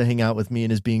wants to hang out with me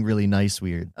and is being really nice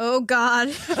weird. Oh God.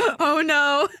 Oh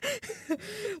no.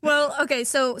 Well, okay,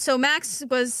 so Max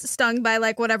was stung by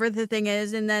like whatever the thing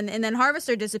is, and then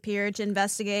Harvester disappeared to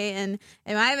investigate, and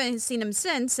I haven't seen him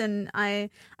since, and I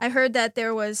heard that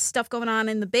there was stuff going on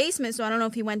in the basement, so I don't know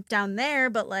if he went down there,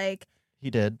 but like He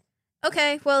did.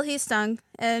 okay, well he's stung,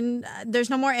 and there's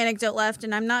no more anecdote left,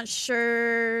 and I'm not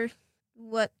sure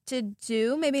what to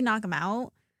do. Maybe knock him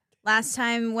out. Last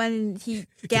time when he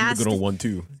gassed, Good old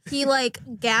 1-2. he like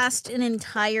gassed an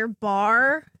entire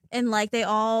bar, and like they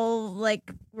all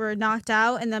like were knocked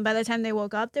out, and then by the time they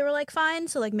woke up they were like fine,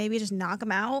 so like maybe just knock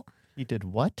him out. He did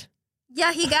what?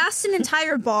 Yeah, he gassed an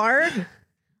entire bar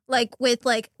like with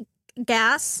like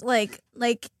gas, like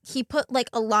he put like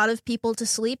a lot of people to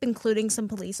sleep, including some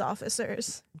police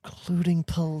officers. Including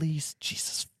police.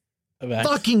 Jesus Max,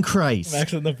 fucking Christ.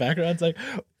 Max in the background's like,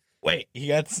 wait, he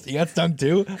got stung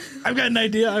too? I've got an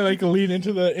idea. I like lean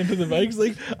into the bikes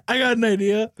like, I got an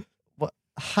idea. What?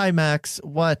 Hi, Max.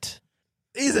 What?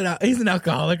 He's an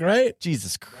alcoholic, right?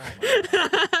 Jesus Christ.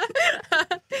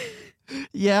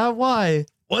 Yeah, why?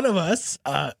 One of us,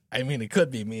 I mean, it could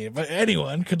be me, but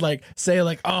anyone could like say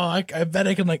like, oh, I bet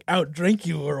I can like outdrink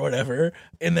you or whatever,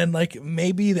 and then like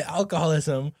maybe the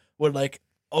alcoholism would like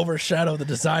overshadow the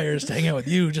desires to hang out with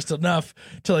you just enough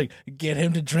to like get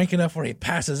him to drink enough where he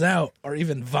passes out or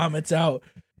even vomits out,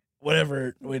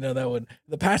 whatever. We know that would,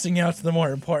 the passing out's the more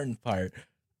important part.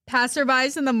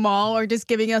 Passerbys in the mall are just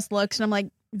giving us looks, and I'm like,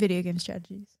 video game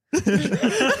strategies.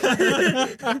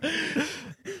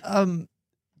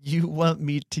 You want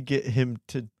me to get him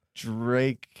to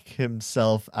drink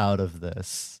himself out of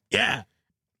this? Yeah.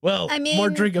 Well, I mean-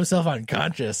 more drink himself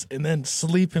unconscious and then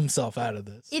sleep himself out of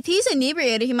this. If he's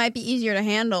inebriated, he might be easier to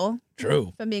handle, True.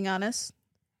 if I'm being honest.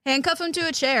 Handcuff him to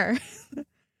a chair.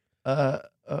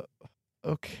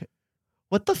 Okay.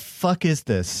 What the fuck is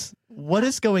this? What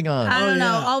is going on? I don't know.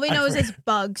 yeah. All we I know is forgot. it's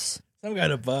bugs. Some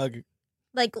kind of bug.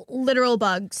 Like literal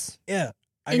bugs. Yeah.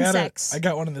 Insects. I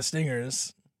got one of the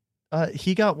stingers.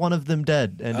 He got one of them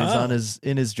dead and is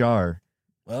in his jar.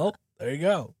 Well, there you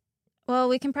go. Well,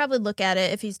 we can probably look at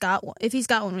it if he's got one. If he's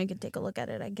got one, we can take a look at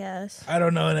it, I guess. I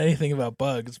don't know anything about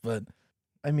bugs, but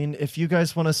I mean, if you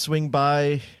guys want to swing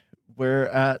by, we're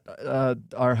at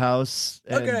our house.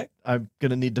 And Okay. I'm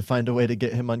gonna need to find a way to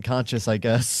get him unconscious, I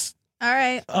guess. All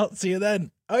right. I'll see you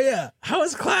then. Oh yeah. How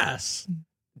was class?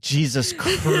 Jesus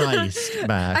Christ,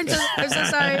 Max. I'm so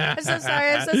sorry. I'm so sorry.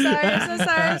 I'm so sorry. I'm so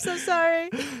sorry. I'm so sorry.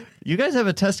 You guys have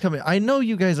a test coming. I know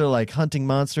you guys are like hunting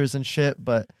monsters and shit,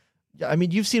 but I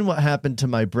mean, you've seen what happened to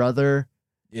my brother.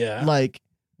 Yeah. Like,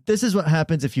 this is what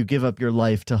happens if you give up your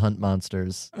life to hunt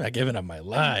monsters. I'm not giving up my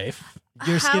life.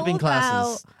 You're How skipping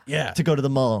classes Yeah. to go to the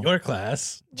mall. Your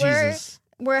class. Jesus.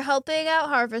 We're helping out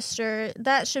Harvester.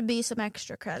 That should be some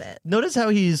extra credit. Notice how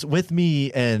he's with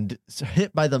me and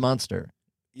hit by the monster.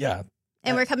 Yeah.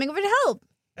 And we're coming over to help.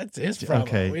 That's his problem. We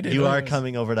Okay, didn't you know are it was-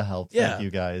 coming over to help. Yeah. Thank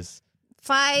you guys.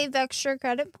 5 extra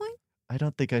credit points. I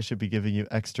don't think I should be giving you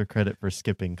extra credit for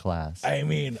skipping class. I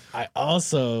mean, I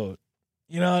also,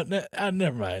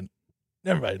 never mind.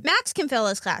 Never mind. Max can fill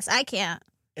his class. I can't.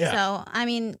 Yeah. So, I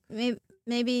mean,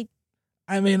 maybe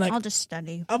I mean, like, I'll just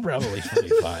study. I'll probably be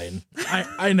fine.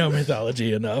 I know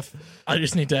mythology enough. I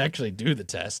just need to actually do the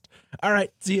test. All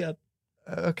right. See ya.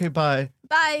 Okay, bye.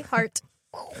 Bye, heart.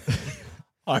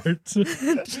 Heart.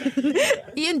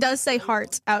 Ian does say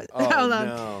heart out Oh, loud.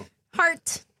 no.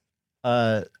 Heart.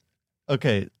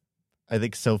 Okay. I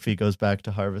think Sophie goes back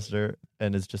to Harvester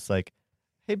and is just like,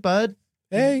 "Hey, bud,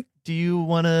 Hey. do you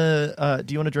want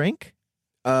to drink?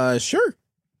 Sure.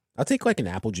 I'll take like an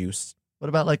apple juice. What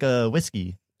about like a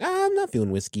whiskey?" I'm not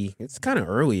feeling whiskey. It's kind of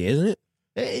early, isn't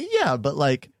it? Yeah, but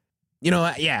like, You know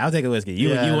what? Yeah, I'll take a whiskey. You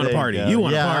yeah, want there to party. go. You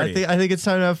want to Yeah, party. I think it's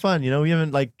time to have fun. You know, we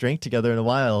haven't like drank together in a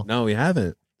while. No, we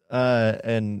haven't.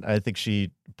 And I think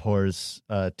she pours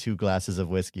 2 glasses of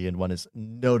whiskey, and one is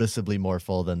noticeably more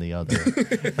full than the other.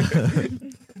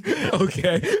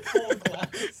 Okay.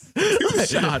 2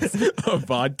 shots of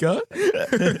vodka.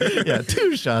 Yeah,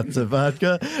 2 shots of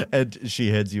vodka, and she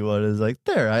hands you one. And is like,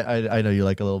 there. I know you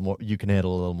like a little more. You can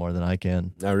handle a little more than I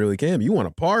can. I really can. You want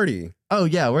to party? Oh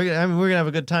yeah, we're gonna have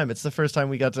a good time. It's the first time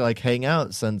we got to like hang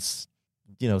out since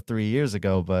 3 years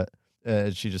ago, but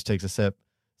she just takes a sip.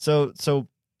 So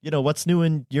what's new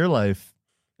in your life?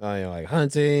 Like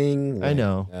hunting. I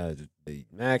know.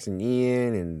 Max and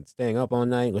Ian and staying up all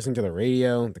night, listening to the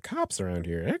radio. The cops around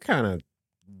here, they're kind of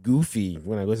goofy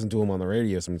when I listen to them on the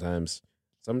radio sometimes.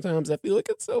 Sometimes I feel like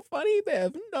it's so funny. They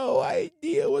have no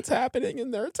idea what's happening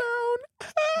in their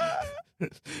town.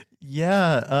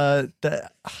 Yeah,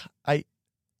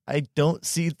 I don't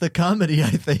see the comedy, I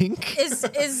think.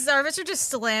 Is Harvester just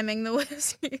slamming the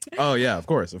whiskey? Oh, yeah, of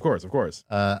course.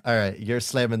 All right, you're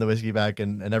slamming the whiskey back,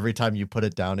 and every time you put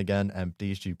it down again,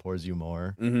 empty, she pours you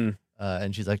more. Mm-hmm.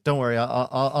 And she's like, "Don't worry,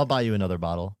 I'll buy you another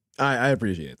bottle." I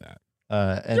appreciate that.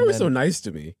 And You were so nice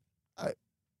to me.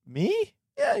 me?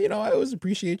 Yeah, I always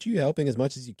appreciate you helping as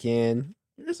much as you can.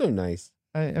 You're so nice.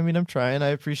 I mean, I'm trying. I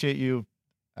appreciate you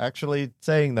actually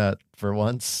saying that for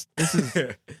once.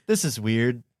 This is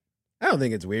weird. I don't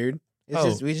think it's weird. It's Oh.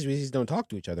 just we just don't talk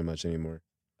to each other much anymore.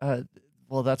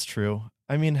 Well, that's true.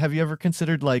 I mean, have you ever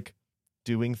considered like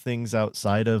doing things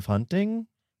outside of hunting?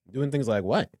 Doing things like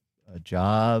what? A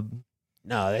job,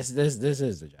 No, this is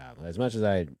the job. As much as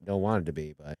I don't want it to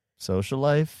be, but social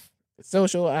life?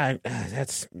 social, I'm fine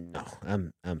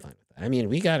with that. I mean,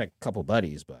 we got a couple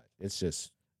buddies, but it's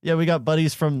just Yeah, we got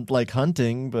buddies from like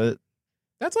hunting, but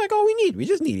that's like all we need. We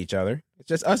just need each other. It's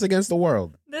just us against the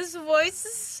world. This voice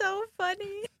is so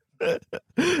funny.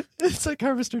 it's like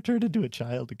Harvester turned into a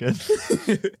child again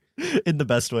in the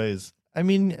best ways. I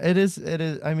mean, it is.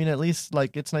 I mean, at least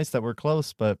like it's nice that we're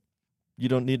close, but you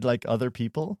don't need like other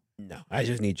people. No, I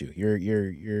just need you.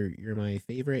 You're my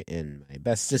favorite and my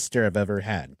best sister I've ever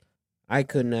had. I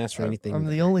couldn't ask for anything. I'm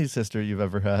the only sister you've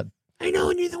ever had. I know,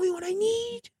 and you're the only one I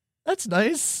need. That's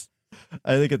nice.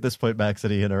 I think at this point, Max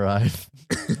and Ian arrive.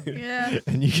 Yeah.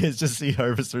 And you guys just see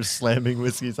Harvester slamming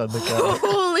whiskeys on the counter.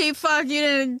 Holy fuck! You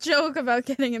didn't joke about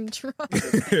getting him drunk.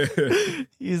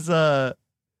 He's a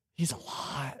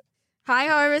lot. Hi,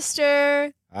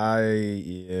 Harvester.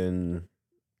 Ian.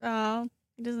 Oh,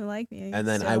 he doesn't like me. And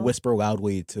then I so- whisper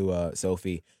loudly to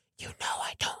Sophie, "You know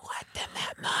I don't like them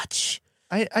that much.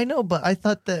 I know, but I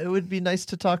thought that it would be nice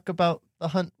to talk about the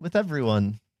hunt with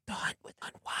everyone. The hunt with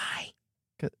why?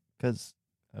 Because,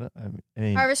 I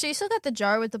mean, Harvester, you still got the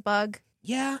jar with the bug.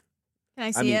 Yeah. Can I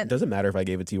I see mean, it? doesn't matter if I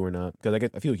gave it to you or not because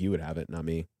I feel like you would have it, not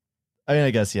me. I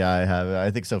guess, yeah, I have it.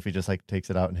 I think Sophie just like takes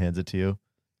it out and hands it to you.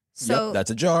 So Yep, that's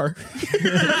a jar.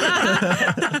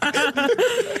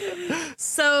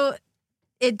 So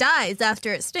it dies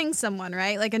after it stings someone,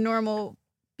 right? Like a normal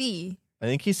bee. I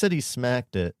think he said he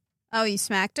smacked it. Oh, you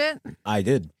smacked it? I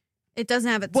did. It doesn't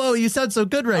have its Whoa, you sound so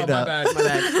good right now. My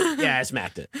bad. Yeah, I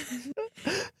smacked it.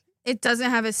 It doesn't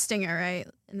have a stinger, right?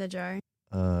 In the jar.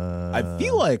 I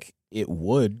feel like it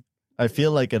would. I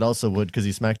feel like it also would because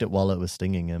he smacked it while it was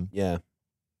stinging him. Yeah.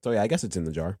 So yeah, I guess it's in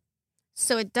the jar.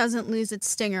 So it doesn't lose its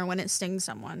stinger when it stings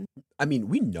someone. I mean,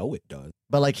 we know it does.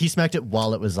 But like he smacked it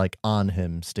while it was like on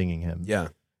him, stinging him. Yeah.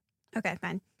 Okay,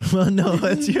 fine. Well, no,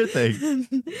 that's your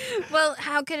thing. Well,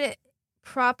 how could it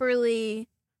properly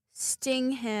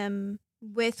sting him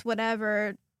with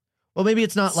whatever? Well, maybe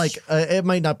it's not like it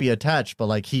might not be attached, but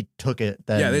like he took it.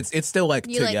 Then Yeah, it's still like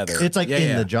You, like- together. it's like Yeah, in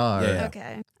yeah. the jar. Yeah.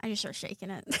 Okay, I just start shaking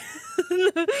it.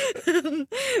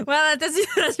 Well,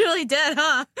 that's really dead,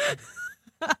 huh?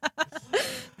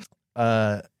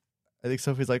 I think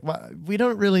Sophie's like, we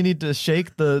don't really need to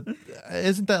shake the.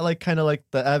 Isn't that like kind of like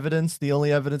the evidence, the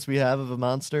only evidence we have of a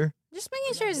monster? Just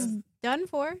making sure it's done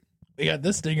for. We got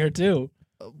this stinger too.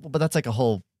 But that's like a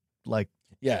whole like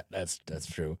Yeah, that's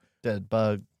true. dead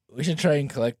bug. We should try and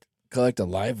collect a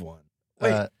live one.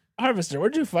 Wait, Uh, Harvester,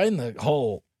 where'd you find the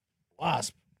whole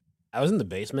wasp? I was in the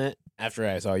basement after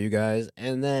I saw you guys,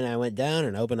 and then I went down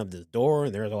and opened up this door,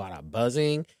 and there was a lot of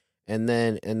buzzing, and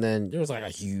then there was like a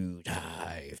huge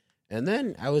hive. And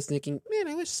then I was thinking, man,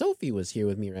 I wish Sophie was here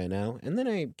with me right now. And then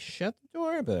I shut the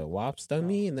door, but a wasp stung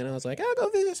me, and then I was like, I'll go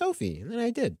visit Sophie, and then I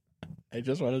did. I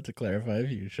just wanted to clarify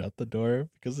if you shut the door,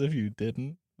 because if you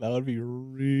didn't, that would be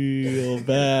real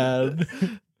bad.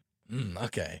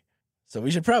 Okay. So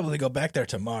we should probably go back there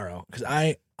tomorrow, because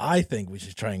I think we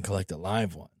should try and collect a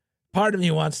live one. Part of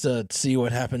me wants to see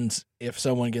what happens if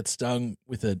someone gets stung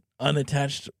with an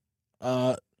unattached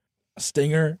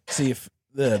stinger, see if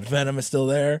the venom is still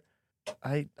there.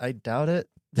 I doubt it.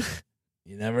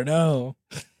 You never know.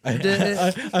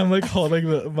 I'm like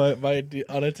holding my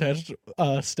unattached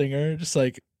stinger, just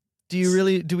like, Do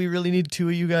we really need two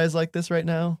of you guys like this right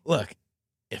now? look,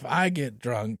 if I get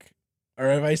drunk or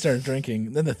if I start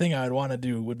drinking, then the thing I would want to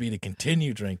do would be to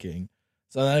continue drinking.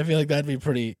 So I feel like that'd be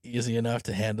pretty easy enough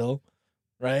to handle,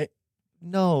 right?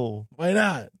 No. Why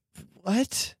not?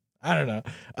 What? I don't know.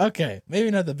 Okay,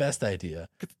 maybe not the best idea.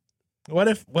 What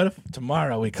if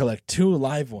tomorrow we collect 2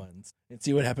 live ones and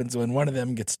see what happens when one of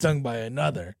them gets stung by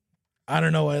another? I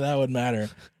don't know why that would matter.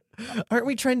 Aren't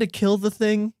we trying to kill the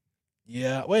thing?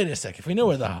 Yeah, wait a sec. If we know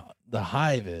where the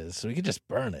hive is, we could just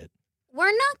burn it. We're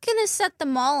not gonna set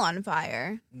them all on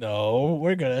fire. No,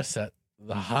 we're gonna set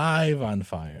the hive on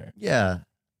fire. Yeah.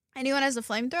 Anyone has a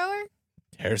flamethrower?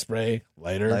 Hairspray,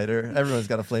 lighter. Lighter. Everyone's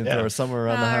got a flamethrower Yeah. somewhere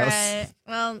around the house. Alright,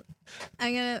 well,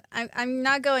 I'm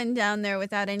not going down there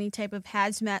without any type of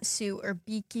hazmat suit or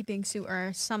beekeeping suit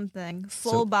or something.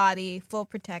 Full body, full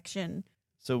protection.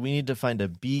 So we need to find a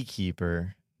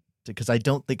beekeeper because I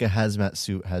don't think a hazmat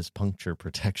suit has puncture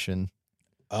protection.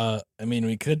 I mean,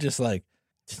 we could just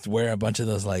wear a bunch of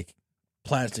those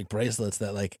plastic bracelets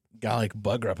that got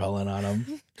bug repellent on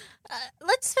them.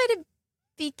 Let's find a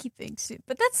beekeeping suit,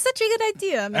 but that's such a good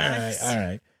idea, Max. All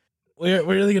right. We're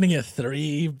really gonna get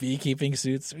 3 beekeeping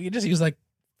suits. We could just use a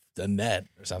net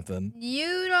or something.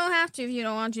 You don't have to if you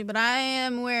don't want to, but I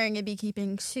am wearing a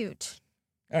beekeeping suit.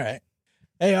 All right.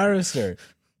 Hey, Harvester,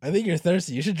 I think you're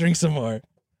thirsty. You should drink some more.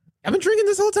 I've been drinking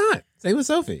this whole time. Same with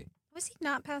Sophie. Was he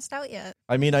not passed out yet?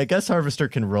 I mean, I guess Harvester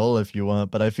can roll if you want,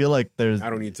 but I feel like I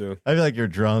don't need to. I feel like you're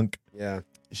drunk. Yeah.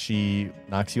 She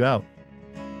knocks you out.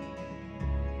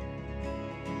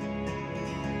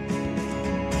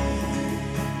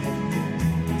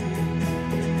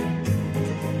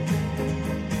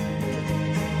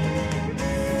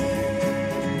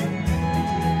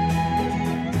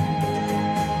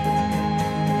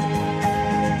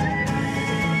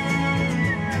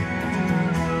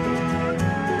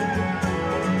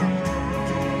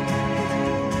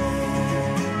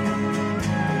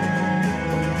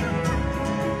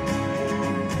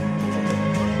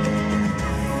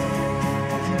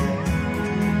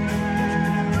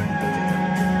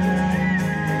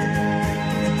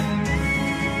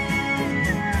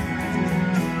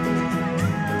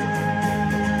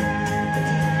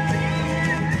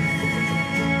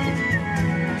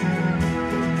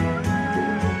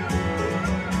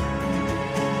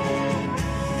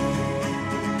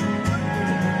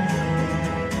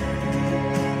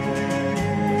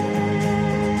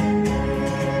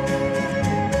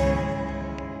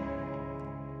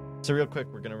 So real quick,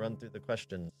 we're going to run through the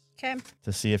questions Okay.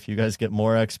 to see if you guys get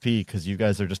more XP because you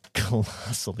guys are just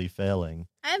colossally failing.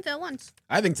 I haven't failed once.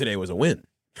 I think today was a win.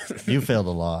 You failed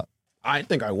a lot. I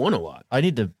think I won a lot. I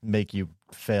need to make you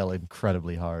fail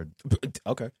incredibly hard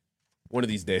Okay. One of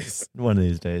these days. one of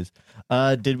these days.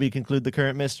 Did we conclude the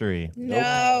current mystery?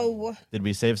 No. Did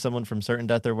we save someone from certain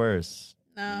death or worse?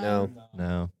 No.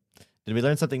 No. Did we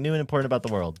learn something new and important about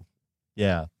the world?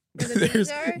 Yeah.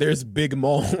 There's Big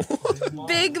Mall.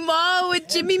 Big Mall with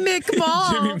Jimmy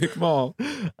McMall. Jimmy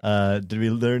McMall. Did we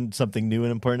learn something new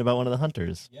and important about one of the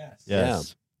hunters? Yes.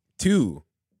 Yes. 2.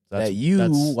 That's- That you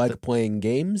that's- like playing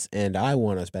games, and I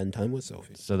want to spend time with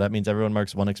Sophie. So that means everyone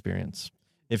marks 1 experience.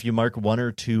 If you mark 1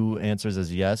 or 2 answers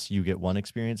as yes, you get 1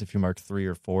 experience. If you mark 3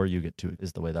 or 4, you get 2,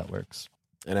 is the way that works.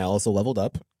 And I also leveled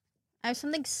up. I have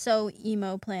something so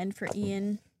emo planned for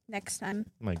Ian next time.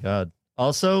 Oh my God.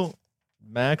 Also,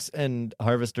 Max and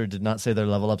Harvester did not say their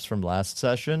level ups from last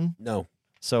session. No.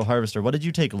 So, Harvester, what did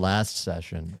you take last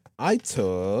session? I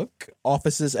took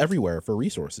offices everywhere for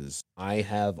resources. I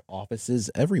have offices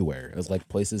everywhere as like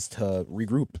places to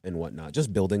regroup and whatnot,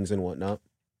 just buildings and whatnot.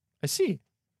 I see.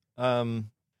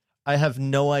 I have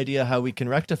no idea how we can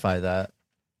rectify that.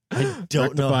 I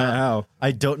don't know Rectify how.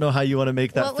 I don't know how you want to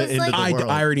make that What fit was, into like- the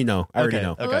world. I already know. I already Okay.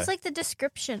 know. What was like the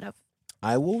description of?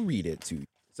 I will read it to you.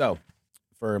 So,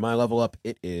 for my level up,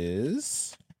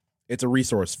 it's a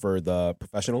resource for the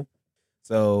professional.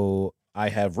 So, I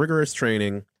have rigorous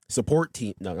training, support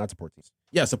team. No, not support teams.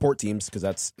 Yeah, support teams because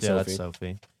that's Yeah, Sophie. that's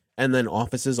Sophie. And then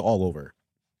offices all over.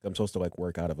 I'm supposed to like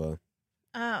work out of a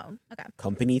Oh, okay.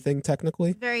 company thing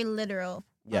technically. Very literal.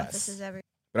 Yes. Offices every.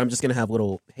 But I'm just gonna have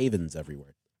little havens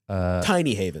everywhere. Uh,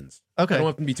 Tiny havens. I okay, don't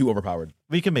want them to be too overpowered.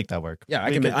 we can make that work. Yeah, We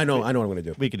I can. can- I know we- what I'm gonna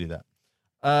do. We could do that.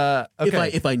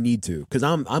 Okay, If I need to, because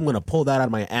I'm gonna pull that out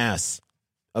of my ass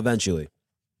eventually.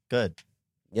 good.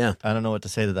 Yeah. I don't know what to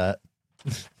say to that.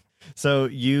 So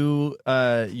you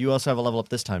also have a level up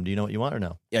this time. Do you know what you want or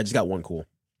no? Yeah, I just got one cool.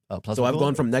 Plus So one I've cool?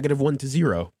 gone from -1 to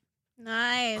 0.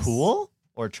 Nice. cool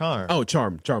or charm. Oh,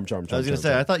 charm. I was gonna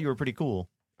say I thought you were pretty cool.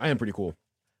 I am pretty cool.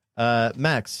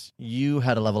 Max, you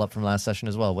had a level up from last session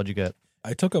as well. What'd you get?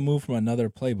 I took a move from another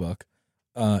playbook,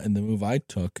 and the move I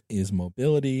took is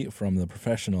mobility from the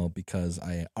professional because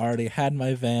I already had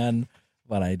my van,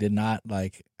 but I did not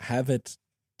have it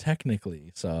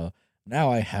technically. So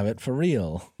now I have it for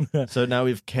real. So now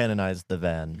we've canonized the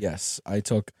van. Yes, I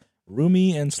took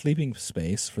roomy and sleeping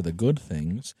space for the good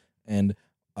things, and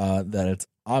that it's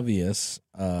obvious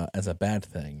as a bad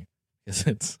thing because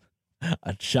it's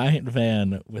a giant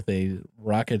van with a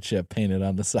rocket ship painted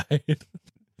on the side.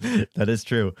 That is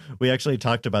true. We actually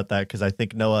talked about that because I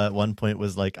think Noah at one point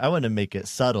was like, I want to make it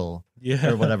subtle Yeah.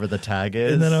 or whatever the tag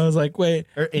is. And then I was like, wait.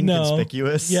 Or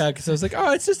inconspicuous. No. Yeah, because I was like,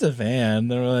 oh, it's just a van.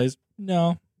 Then I realized,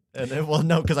 no. And then, well,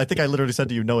 no, because I think I literally said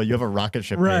to you, Noah, you have a rocket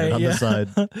ship painted on the side.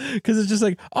 Because it's just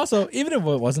like, also, even if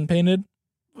it wasn't painted,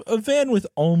 a van with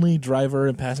only driver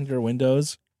and passenger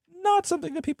windows, not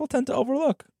something that people tend to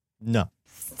overlook. No.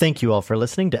 Thank you all for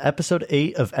listening to episode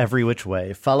 8 of Every Which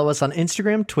Way. Follow us on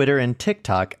Instagram, Twitter, and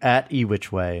TikTok at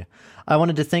eWhичWay. I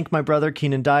wanted to thank my brother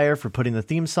Keenan Dyer for putting the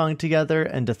theme song together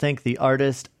and to thank the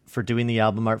artist for doing the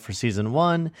album art for season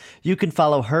 1. You can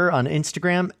follow her on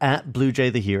Instagram at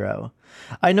BlueJayTheHero.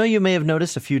 I know you may have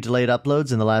noticed a few delayed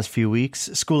uploads in the last few weeks.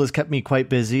 School has kept me quite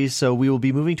busy, so we will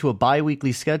be moving to a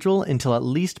bi-weekly schedule until at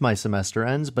least my semester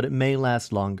ends, but it may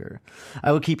last longer.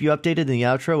 I will keep you updated in the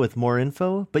outro with more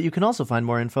info, but you can also find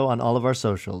more info on all of our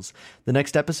socials. The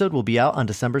next episode will be out on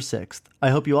December 6th. I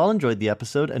hope you all enjoyed the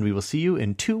episode, and we will see you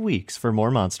in 2 weeks for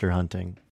more monster hunting.